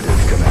 Affirmative,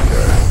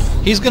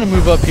 Commander. He's gonna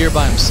move up here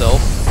by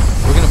himself.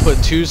 We're gonna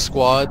put 2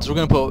 squads. We're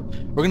gonna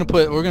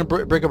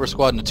break up our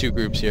squad into 2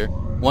 groups here.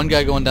 One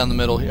guy going down the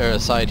middle or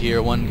side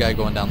here. One guy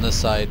going down this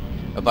side.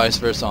 Vice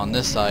versa on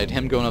this side.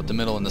 Him going up the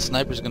middle, and the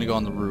sniper's gonna go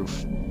on the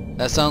roof.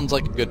 That sounds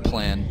like a good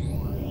plan.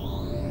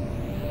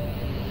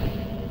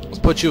 Let's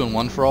put you in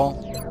one for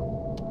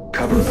all.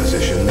 Cover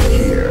position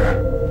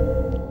here.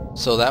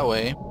 So that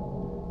way,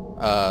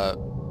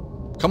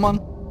 come on,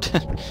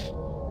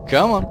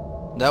 come on.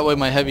 That way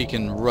my heavy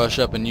can rush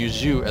up and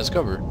use you as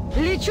cover.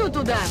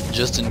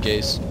 Just in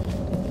case.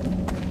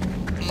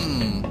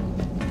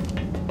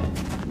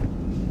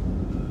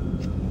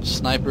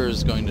 Sniper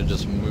is going to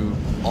just move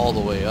all the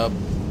way up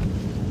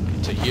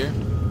to here.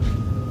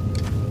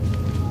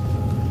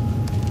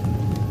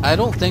 I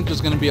don't think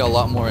there's going to be a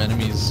lot more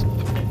enemies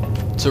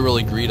to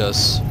really greet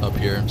us up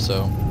here,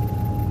 so.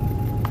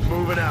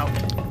 Moving out.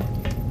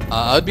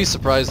 I'd be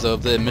surprised though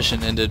if the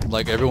mission ended,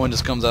 like everyone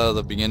just comes out of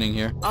the beginning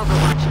here.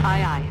 Overwatch,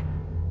 aye.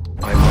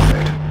 I'm on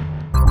it.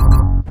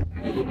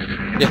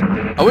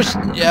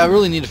 Yeah, I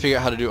really need to figure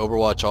out how to do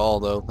Overwatch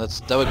all though.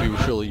 That would be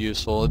really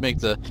useful.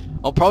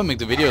 I'll probably make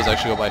the videos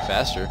actually go by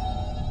faster.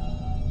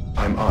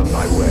 I'm on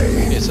my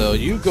way. Okay, so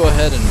you go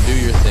ahead and do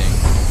your thing.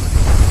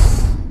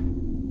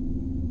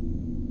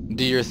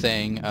 Do your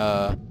thing.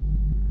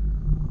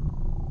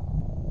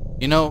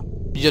 You know,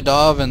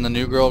 Yadav and the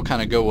new girl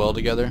kind of go well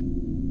together.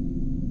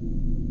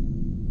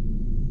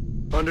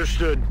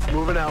 Understood.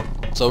 Moving out.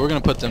 So we're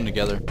gonna put them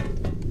together.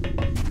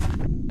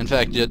 In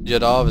fact,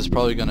 Yadav is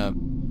probably gonna...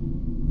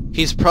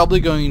 He's probably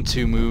going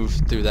to move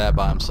through that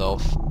by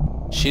himself.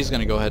 She's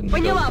gonna go ahead and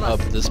go up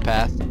this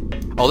path.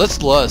 Oh,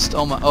 that's Lust.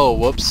 Oh my... Oh,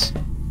 whoops.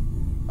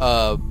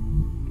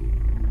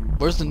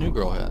 Where's the new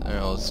girl at?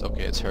 Oh,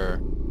 it's her.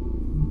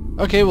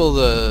 Okay, well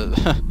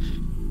the...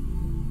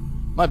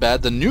 My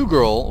bad. The new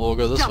girl will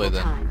go this way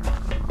then.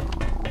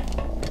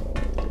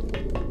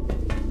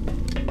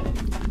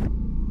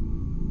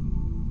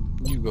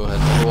 You go ahead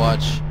and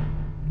Overwatch.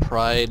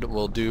 Pride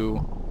will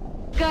do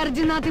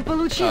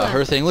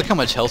her thing. Look how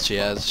much health she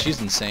has.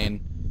 She's insane.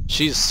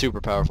 She's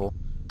super powerful.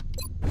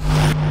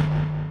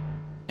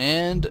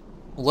 And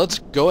let's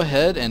go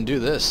ahead and do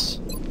this.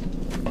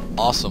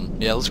 Awesome.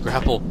 Yeah, let's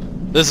grapple.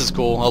 This is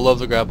cool. I love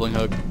the grappling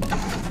hook.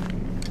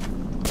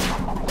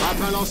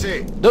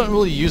 Don't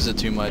really use it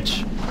too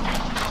much.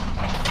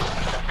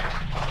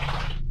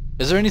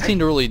 Is there anything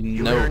to really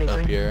note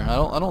up here?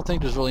 I don't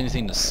think there's really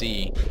anything to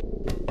see.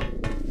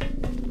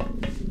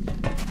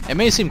 It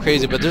may seem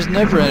crazy, but there's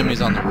never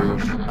enemies on the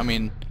roof. I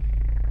mean,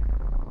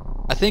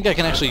 I think I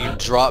can actually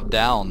drop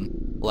down,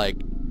 like,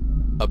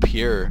 up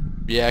here.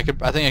 Yeah, I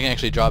think I can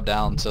actually drop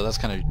down, so that's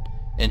kind of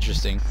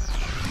interesting.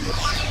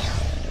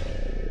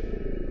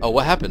 Oh,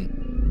 what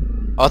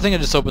happened? Oh, I think I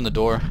just opened the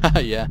door.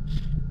 Yeah.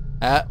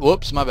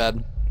 Whoops, my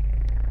bad.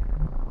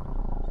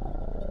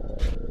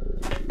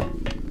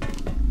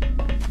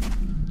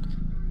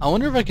 I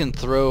wonder if I can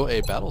throw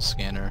a battle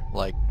scanner,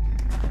 like...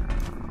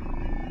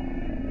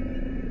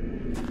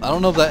 I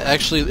don't know if that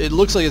actually... It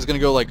looks like it's gonna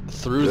go, like,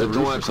 through the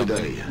roof or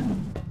something.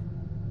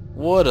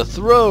 What a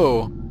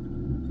throw!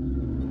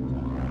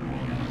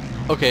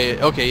 Okay,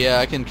 yeah,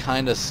 I can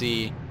kinda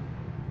see...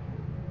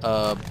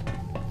 okay.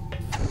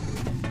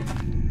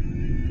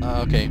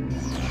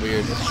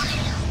 Weird.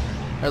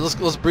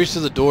 Alright, let's breach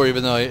through the door,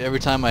 even though every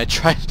time I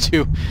try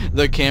to,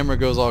 the camera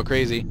goes all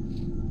crazy.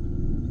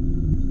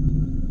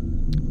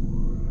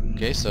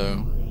 Okay,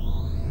 so...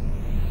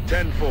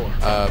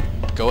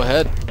 10-4. Go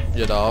ahead,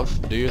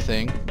 Yadav. Do your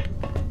thing.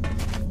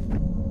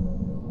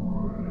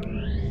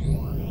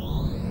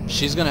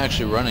 She's gonna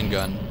actually run and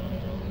gun.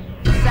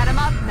 Set him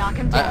up, knock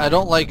him down.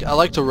 I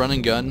like to run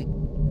and gun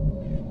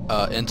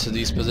into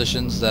these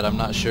positions that I'm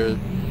not sure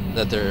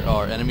that there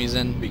are enemies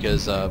in,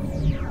 because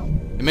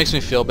it makes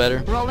me feel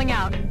better. Rolling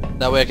out.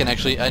 That way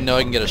I know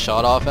I can get a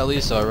shot off at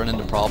least, so I run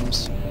into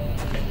problems.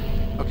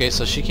 Okay,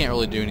 so she can't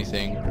really do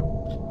anything,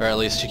 or at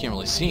least she can't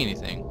really see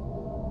anything.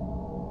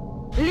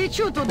 We're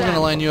gonna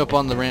line you up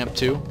on the ramp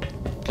too,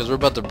 because we're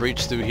about to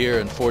breach through here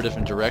in 4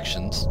 different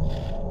directions.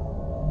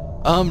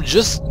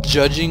 Just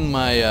judging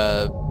from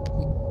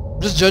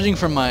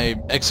my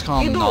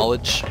Xcom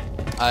knowledge,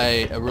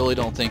 I really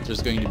don't think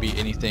there's going to be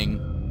anything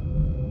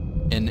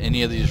in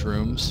any of these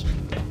rooms.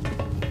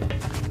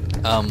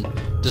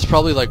 There's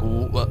probably like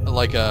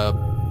a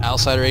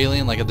outsider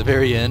alien, like at the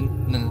very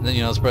end, and then,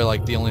 you know, it's probably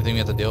like the only thing we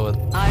have to deal with.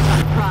 Eyes on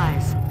the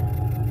prize.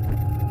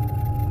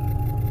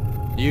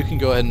 You can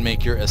go ahead and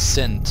make your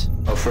ascent.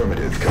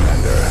 Affirmative,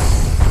 Commander.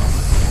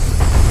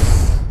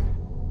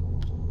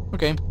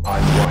 Okay.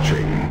 I'm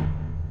watching.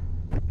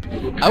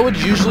 I would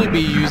usually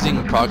be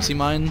using proxy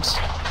mines,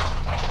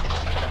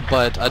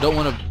 but I don't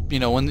want to, you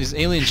know, when these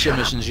alien ship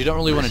missions, you don't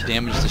really want to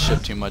damage the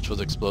ship too much with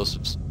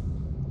explosives.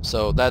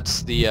 So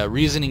that's the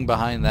reasoning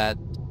behind that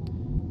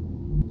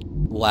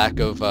lack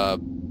of, I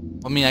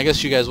mean, I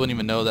guess you guys wouldn't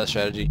even know that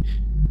strategy,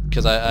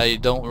 because I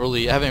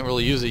haven't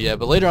really used it yet,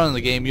 but later on in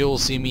the game you will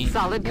see me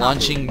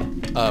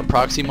launching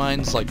proxy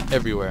mines like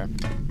everywhere,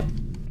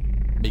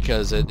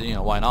 because you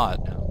know, why not?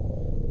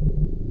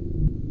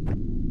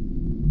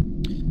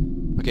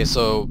 Okay,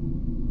 so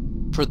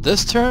for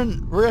this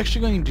turn, we're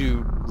actually going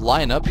to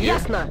line up here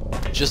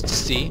just to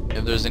see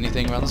if there's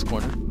anything around this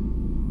corner.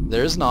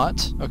 There is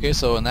not. Okay,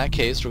 so in that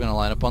case, we're going to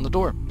line up on the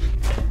door.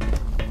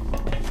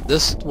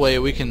 This way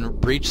we can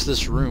breach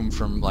this room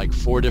from like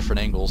 4 different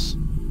angles.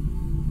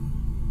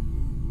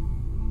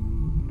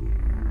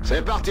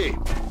 C'est parti.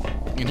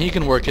 And he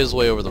can work his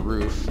way over the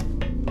roof.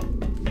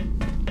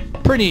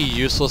 Pretty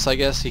useless, I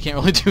guess. He can't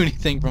really do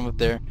anything from up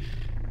there.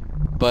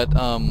 But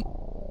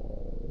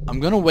I'm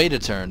gonna wait a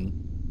turn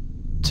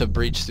to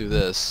breach through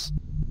this.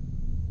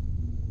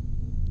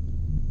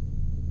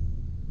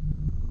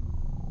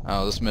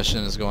 Oh, this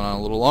mission is going on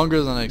a little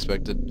longer than I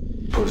expected.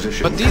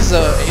 Position But these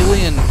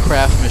alien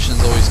craft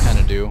missions always kind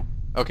of do.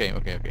 Okay,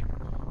 okay, okay.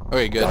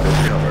 Okay, good.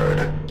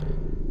 covered.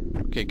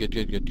 Okay, good.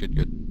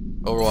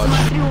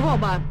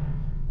 Overwatch.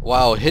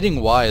 Wow,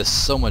 hitting Y is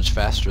so much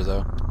faster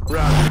though.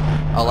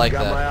 I like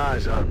Got that. my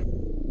eyes on.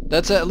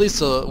 That's at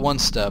least a 1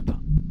 step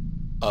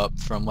up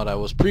from what I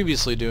was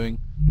previously doing.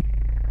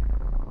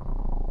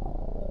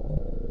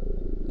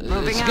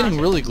 It's getting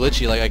really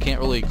glitchy, like I can't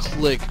really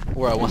click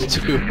where I want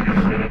to.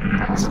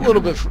 It's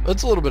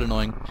a little bit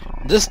annoying.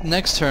 This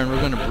next turn we're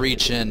going to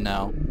breach in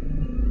now.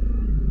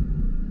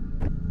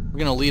 We're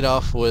going to lead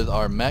off with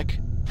our mech.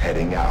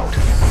 Heading out.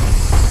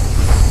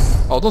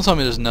 Oh, don't tell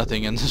me there's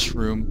nothing in this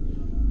room.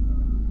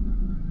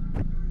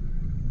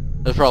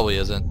 There probably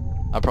isn't.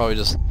 I probably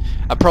just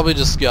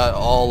got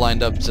all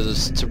lined up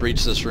to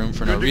breach this room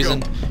for no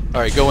reason.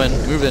 Alright, go in,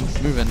 move in.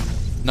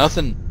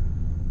 Nothing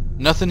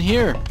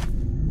here.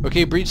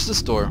 Okay, breach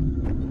this door.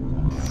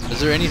 Is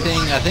there anything?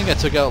 I think I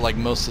took out like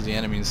most of the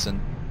enemies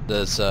in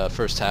this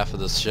first half of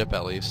this ship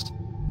at least.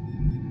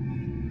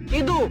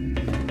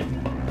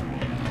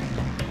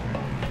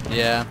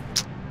 Yeah.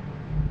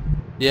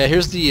 Yeah,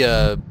 here's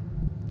the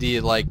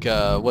like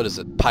what is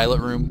it?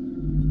 Pilot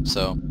room.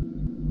 So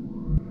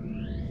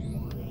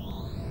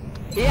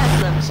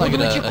let's not get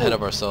ahead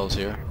of ourselves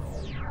here.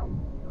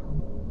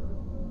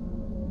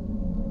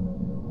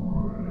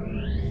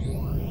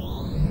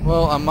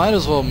 Well, I might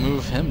as well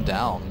move him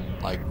down.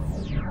 Like,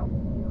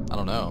 I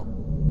don't know.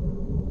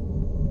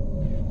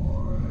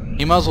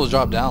 He might as well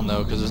drop down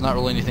though, because there's not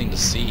really anything to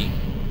see.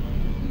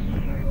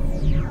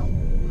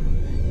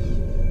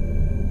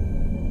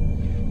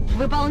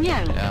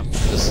 Yeah,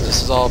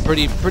 this is all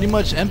pretty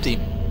much empty.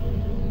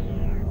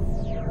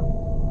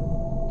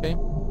 Okay.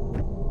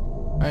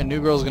 All right, new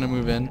girl's gonna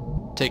move in.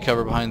 Take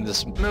cover behind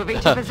this. Moving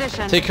to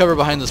position. Take cover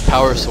behind this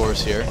power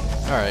source here.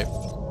 All right.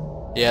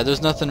 Yeah,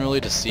 there's nothing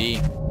really to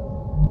see.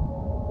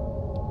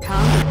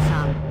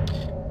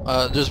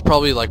 There's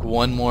probably like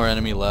 1 more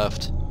enemy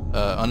left.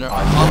 On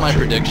my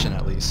prediction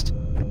at least.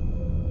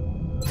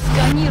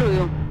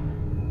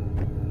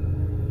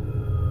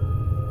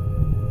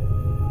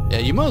 Yeah,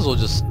 you might as well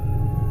just,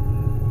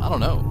 I don't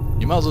know.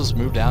 You might as well just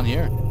move down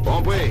here.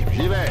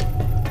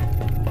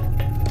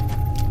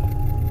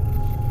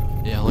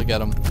 Yeah, look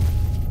at him.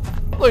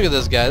 Look at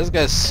this guy. This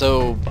guy's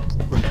so.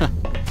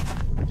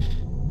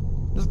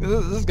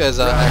 This guy's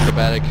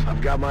acrobatic.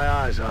 I've got my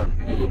eyes on.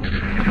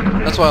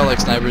 That's why I like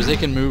snipers. They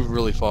can move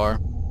really far.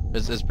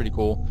 It's pretty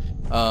cool.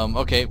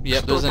 Okay,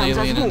 yep, there's an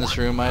alien in this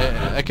room.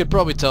 I could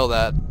probably tell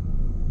that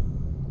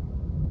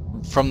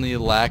from the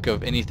lack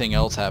of anything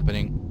else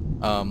happening.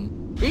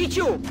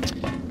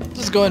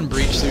 Just go ahead and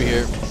breach through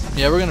here.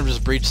 Yeah, we're gonna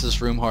just breach this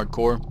room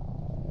hardcore.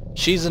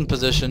 She's in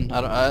position.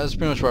 That's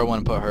pretty much where I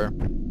want to put her.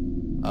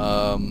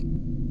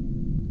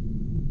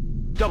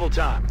 Double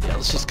time. Yeah,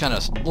 let's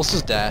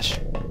just dash.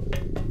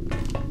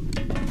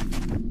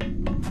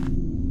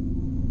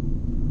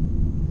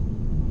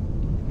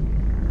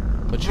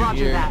 Put you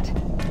Roger here. that.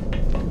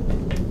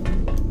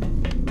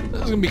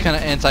 This is gonna be kind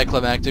of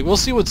anticlimactic. We'll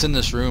see what's in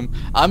this room.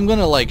 I'm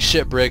gonna like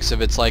shit bricks if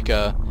it's like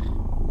a,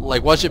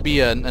 watch it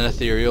be an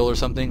ethereal or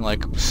something.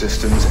 Like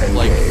Systems engaged.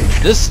 Like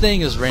this thing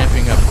is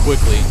ramping up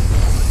quickly.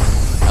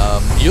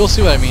 You'll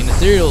see what I mean.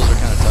 Ethereals are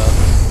kind of tough.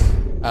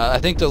 I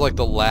think they're like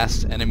the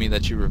last enemy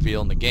that you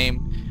reveal in the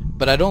game,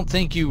 but I don't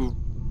think you.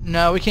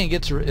 No, we can't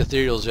get to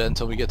ethereals yet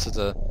until we get to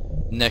the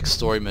next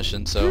story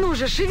mission. So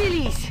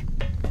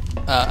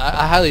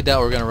I highly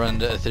doubt we're gonna run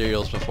into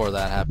ethereals before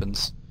that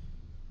happens.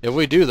 If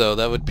we do, though,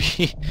 that would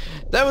be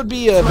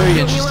a very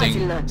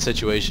interesting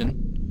situation.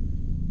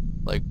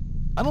 Like,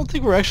 I don't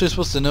think we're actually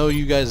supposed to know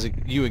you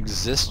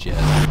exist yet.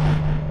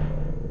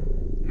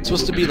 It's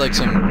supposed to be like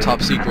some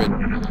top secret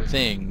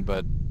thing,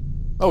 but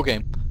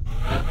okay.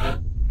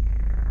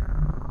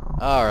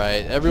 All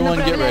right, everyone,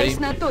 get ready.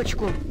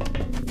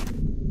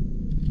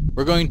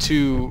 We're going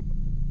to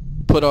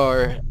put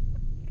our.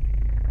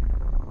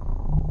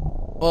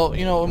 Well,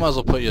 you know, we might as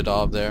well put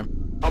Yadav there.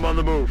 I'm on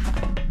the move.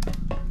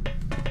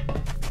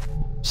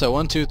 So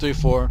 1, 2, 3,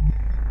 4.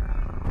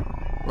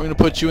 We're gonna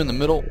put you in the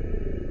middle,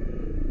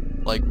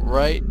 like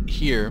right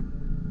here.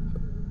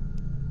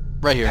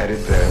 Right here. I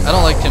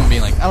don't like him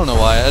being like. I don't know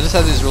why. I just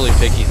have these really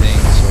picky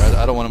things. Where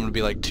I don't want him to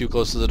be like too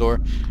close to the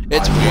door.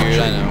 It's weird,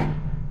 I know.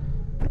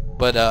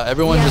 But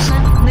everyone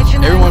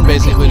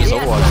basically just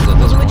overwatches at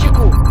this point.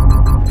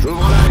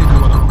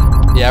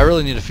 Yeah, I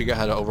really need to figure out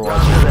how to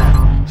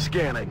overwatch it.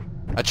 Scanning.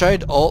 I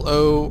tried Alt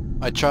O.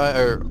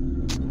 or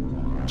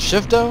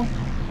Shift O.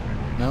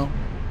 No.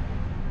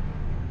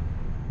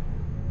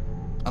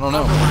 I don't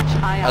know.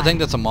 I think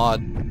that's a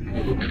mod.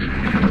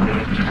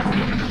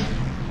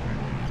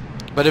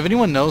 But if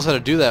anyone knows how to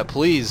do that,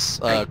 please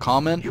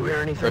comment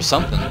or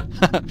something.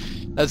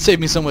 That'd save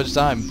me so much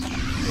time.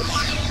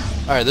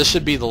 Alright, this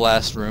should be the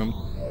last room.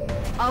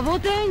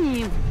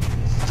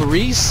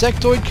 3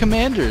 sectoid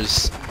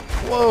commanders.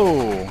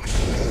 Whoa.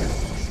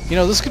 You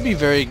know, this could be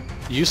very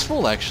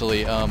useful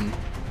actually. I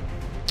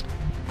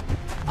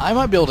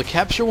might be able to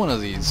capture one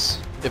of these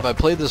if I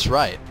play this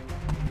right.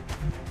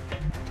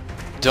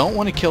 Don't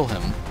want to kill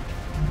him.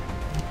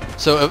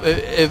 So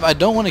if I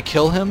don't want to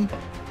kill him,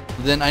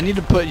 then I need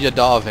to put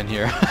Yadav in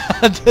here.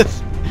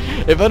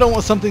 If I don't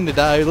want something to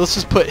die, let's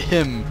just put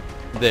him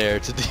there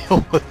to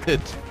deal with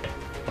it.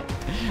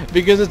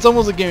 Because it's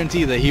almost a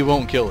guarantee that he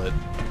won't kill it.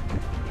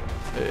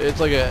 It's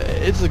like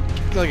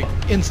an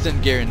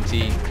instant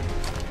guarantee.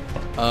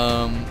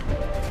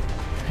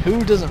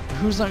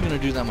 Who's not gonna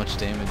do that much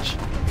damage?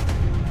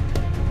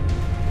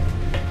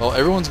 Well,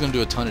 everyone's gonna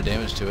do a ton of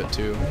damage to it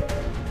too.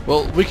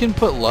 Well, we can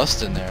put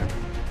Lust in there.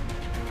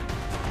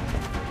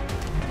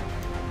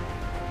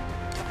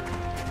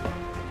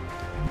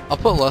 I'll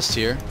put Lust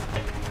here.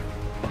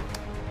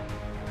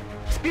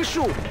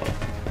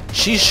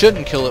 She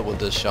shouldn't kill it with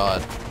this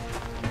shot.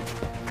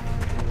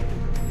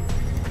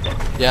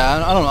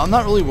 Yeah, I don't know. I'm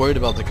not really worried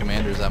about the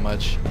commanders that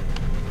much.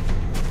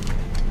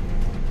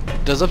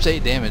 Does up to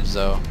 8 damage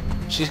though.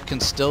 She can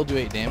still do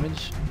 8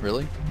 damage?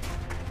 Really?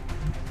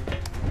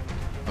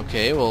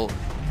 Okay, well,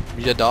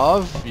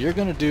 Yadav, you're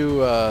gonna do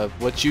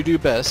what you do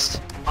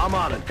best. I'm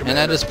on it, Commander. And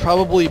that is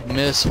probably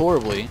miss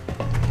horribly.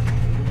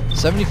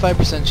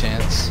 75%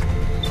 chance.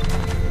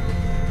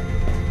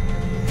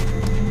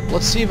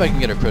 Let's see if I can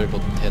get a critical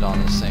hit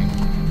on this thing.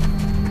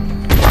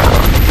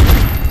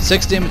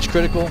 6 damage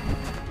critical.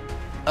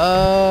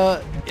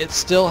 It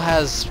still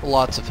has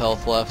lots of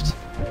health left.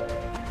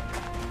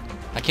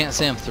 I can't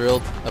say I'm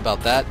thrilled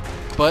about that,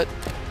 but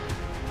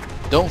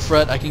don't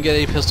fret, I can get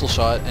a pistol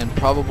shot and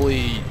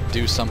probably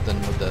do something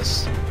with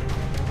this.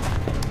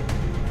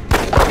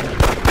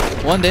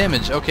 1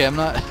 damage, okay, I'm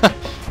not...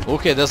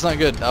 okay, that's not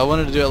good. I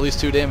wanted to do at least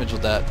 2 damage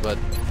with that, but...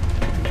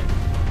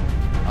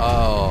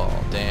 oh,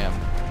 damn.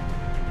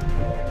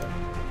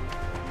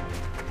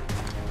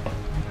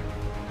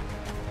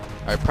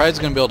 Alright, Pride's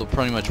gonna be able to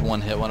pretty much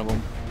one-hit one of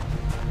them.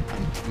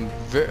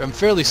 I'm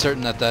fairly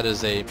certain that that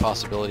is a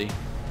possibility.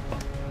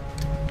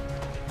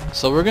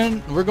 So we're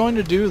going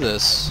to do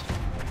this.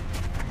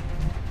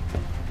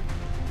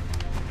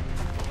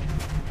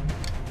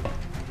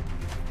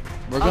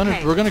 We're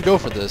gonna go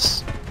for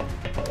this.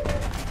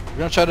 We're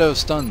gonna try to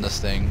stun this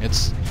thing.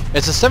 It's a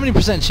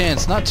 70%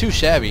 chance, not too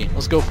shabby.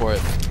 Let's go for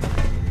it.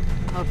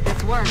 Hope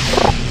this works.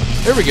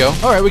 There we go.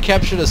 All right, we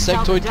captured a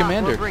sectoid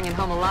commander. We're bringing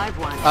home a live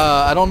one.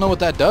 I don't know what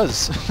that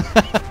does.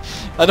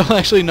 I don't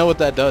actually know what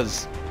that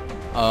does.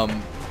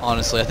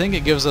 Honestly, I think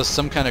it gives us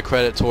some kind of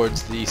credit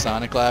towards the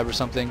Sonic Lab or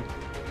something.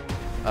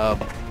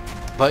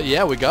 But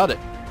yeah, we got it.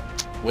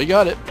 We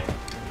got it.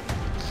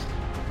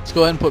 Let's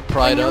go ahead and put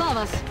Pride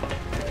up.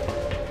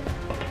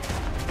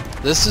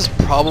 This is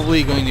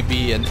probably going to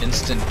be an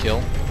instant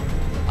kill.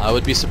 I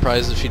would be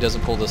surprised if she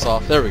doesn't pull this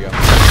off. There we go.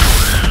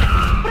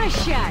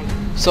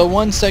 So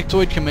 1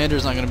 sectoid commander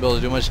is not going to be able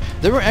to do much.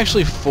 There were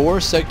actually 4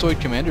 sectoid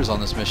commanders on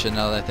this mission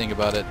now that I think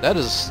about it. That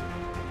is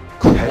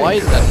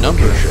quite a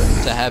number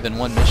to have in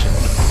one mission.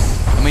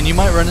 I mean, you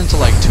might run into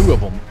like 2 of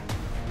them.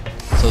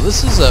 So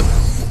this is a...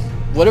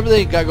 whatever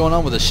they got going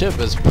on with the ship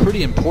is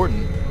pretty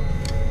important.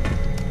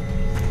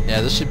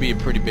 Yeah, this should be a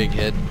pretty big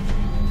hit.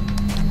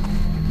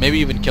 Maybe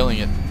even killing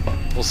it.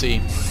 We'll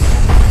see.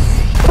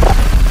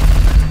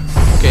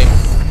 Okay.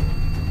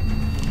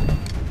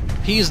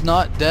 He's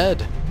not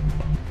dead.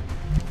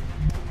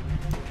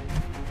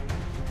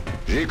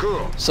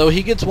 So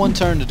he gets 1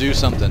 turn to do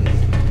something.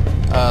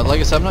 Like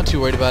I said, I'm not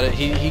too worried about it.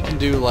 He can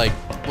do like...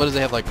 what does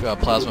they have, like a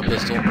plasma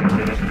pistol?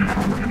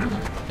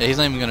 Yeah, he's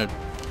not even gonna...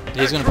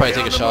 he's gonna probably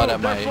take a shot at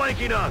my... what's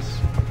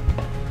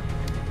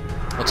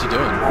he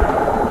doing?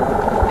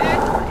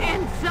 It's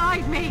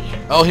inside me.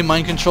 Oh, he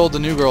mind controlled the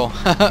new girl.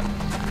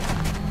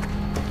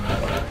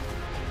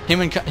 he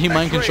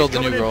mind controlled the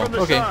new girl.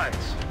 Okay.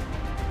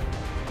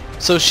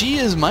 So she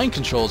is mind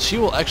controlled. She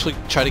will actually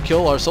try to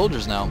kill our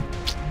soldiers now.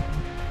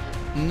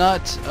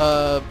 Not,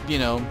 you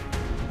know...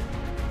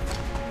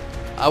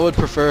 I would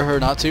prefer her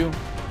not to.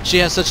 She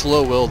has such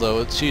low will,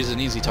 though. She's an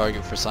easy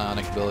target for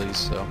psionic abilities,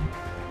 so...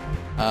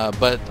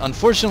 but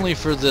unfortunately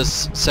for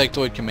this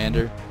sectoid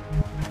commander,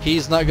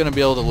 he's not going to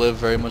be able to live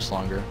very much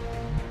longer.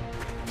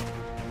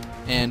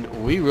 And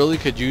we really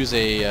could use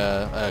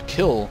a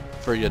kill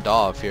for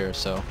Yadav here,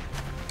 so...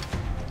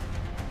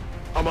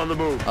 I'm on the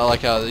move. I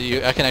like how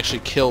I can actually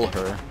kill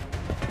her.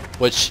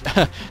 Which...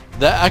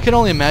 that I can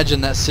only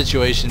imagine that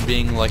situation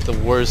being like the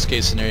worst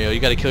case scenario. You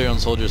gotta kill your own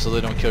soldiers so they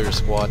don't kill your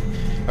squad.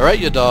 Alright,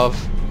 Yadav.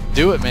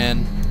 Do it,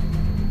 man.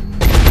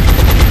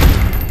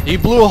 He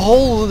blew a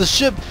hole in the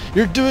ship.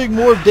 You're doing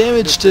more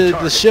damage to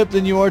the ship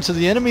than you are to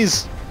the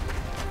enemies.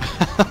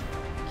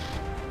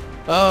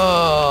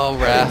 Oh,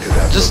 Wrath.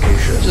 Heading to that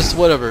location. Just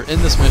whatever. End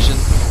this mission.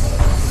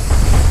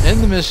 End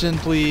the mission,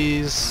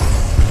 please.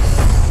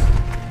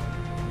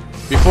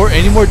 Before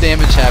any more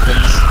damage happens.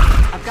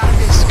 I've got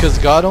this. Because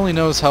God only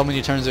knows how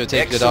many turns it would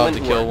take it out to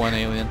kill work. one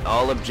alien.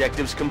 All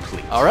objectives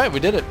complete. Alright,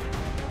 we did it.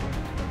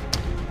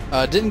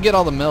 Didn't get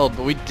all the meld,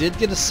 but we did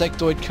get a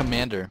sectoid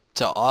commander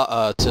to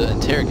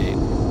interrogate.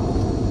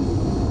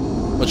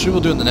 Which we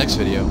will do in the next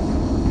video.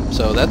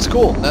 So that's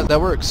cool. That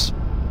works.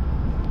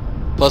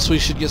 Plus we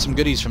should get some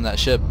goodies from that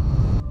ship.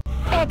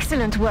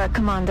 Excellent work,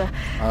 Commander.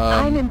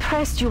 I'm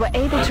impressed you were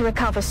able to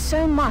recover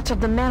so much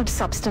of the meld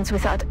substance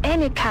without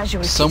any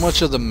casualties. So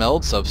much of the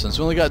meld substance.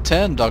 We only got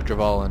 10, Dr.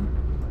 Valen.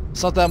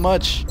 It's not that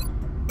much.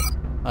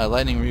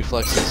 Lightning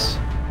reflexes.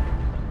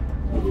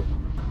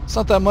 It's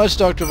not that much,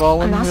 Dr. Valen.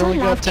 We Another only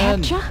got live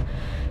 10. capture?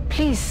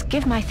 Please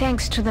give my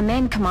thanks to the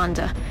men,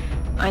 Commander.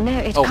 I know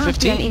it Oh, can't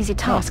 15? be an easy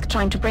task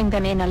trying to bring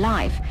them in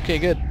alive. Okay,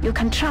 good. You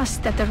can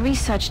trust that the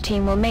research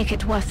team will make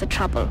it worth the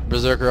trouble.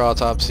 Berserker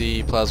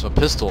autopsy, plasma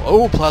pistol.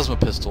 Oh, plasma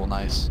pistol,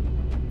 nice.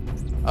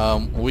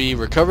 We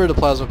recovered a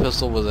plasma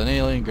pistol with an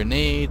alien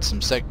grenade,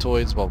 some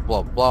sectoids, blah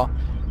blah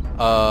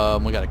blah.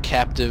 We got a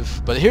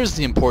captive, but here's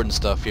the important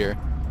stuff here: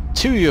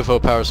 2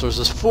 UFO power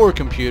sources, 4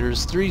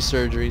 computers, 3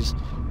 surgeries.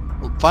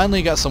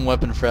 Finally got some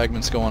weapon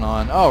fragments going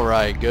on. All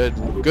right, good.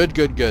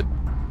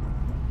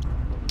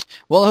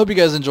 Well, I hope you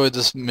guys enjoyed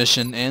this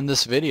mission and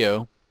this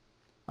video.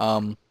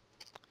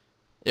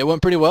 It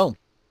went pretty well.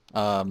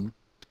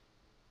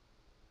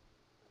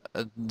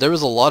 There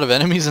was a lot of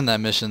enemies in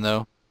that mission,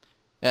 though.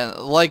 And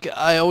like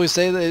I always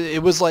say, that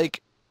it was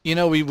like, you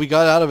know, we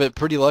got out of it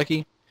pretty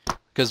lucky.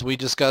 Because we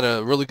just got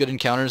a really good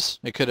encounters.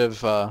 It could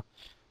have,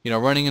 you know,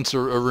 running into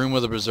a room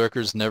with a berserker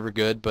is never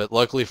good. But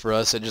luckily for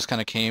us, it just kind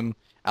of came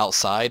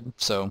outside.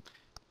 So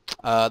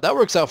that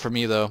works out for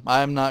me, though.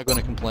 I'm not going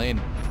to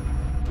complain.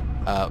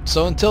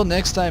 So until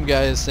next time,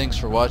 guys, thanks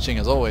for watching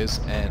as always,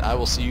 and I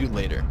will see you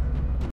later.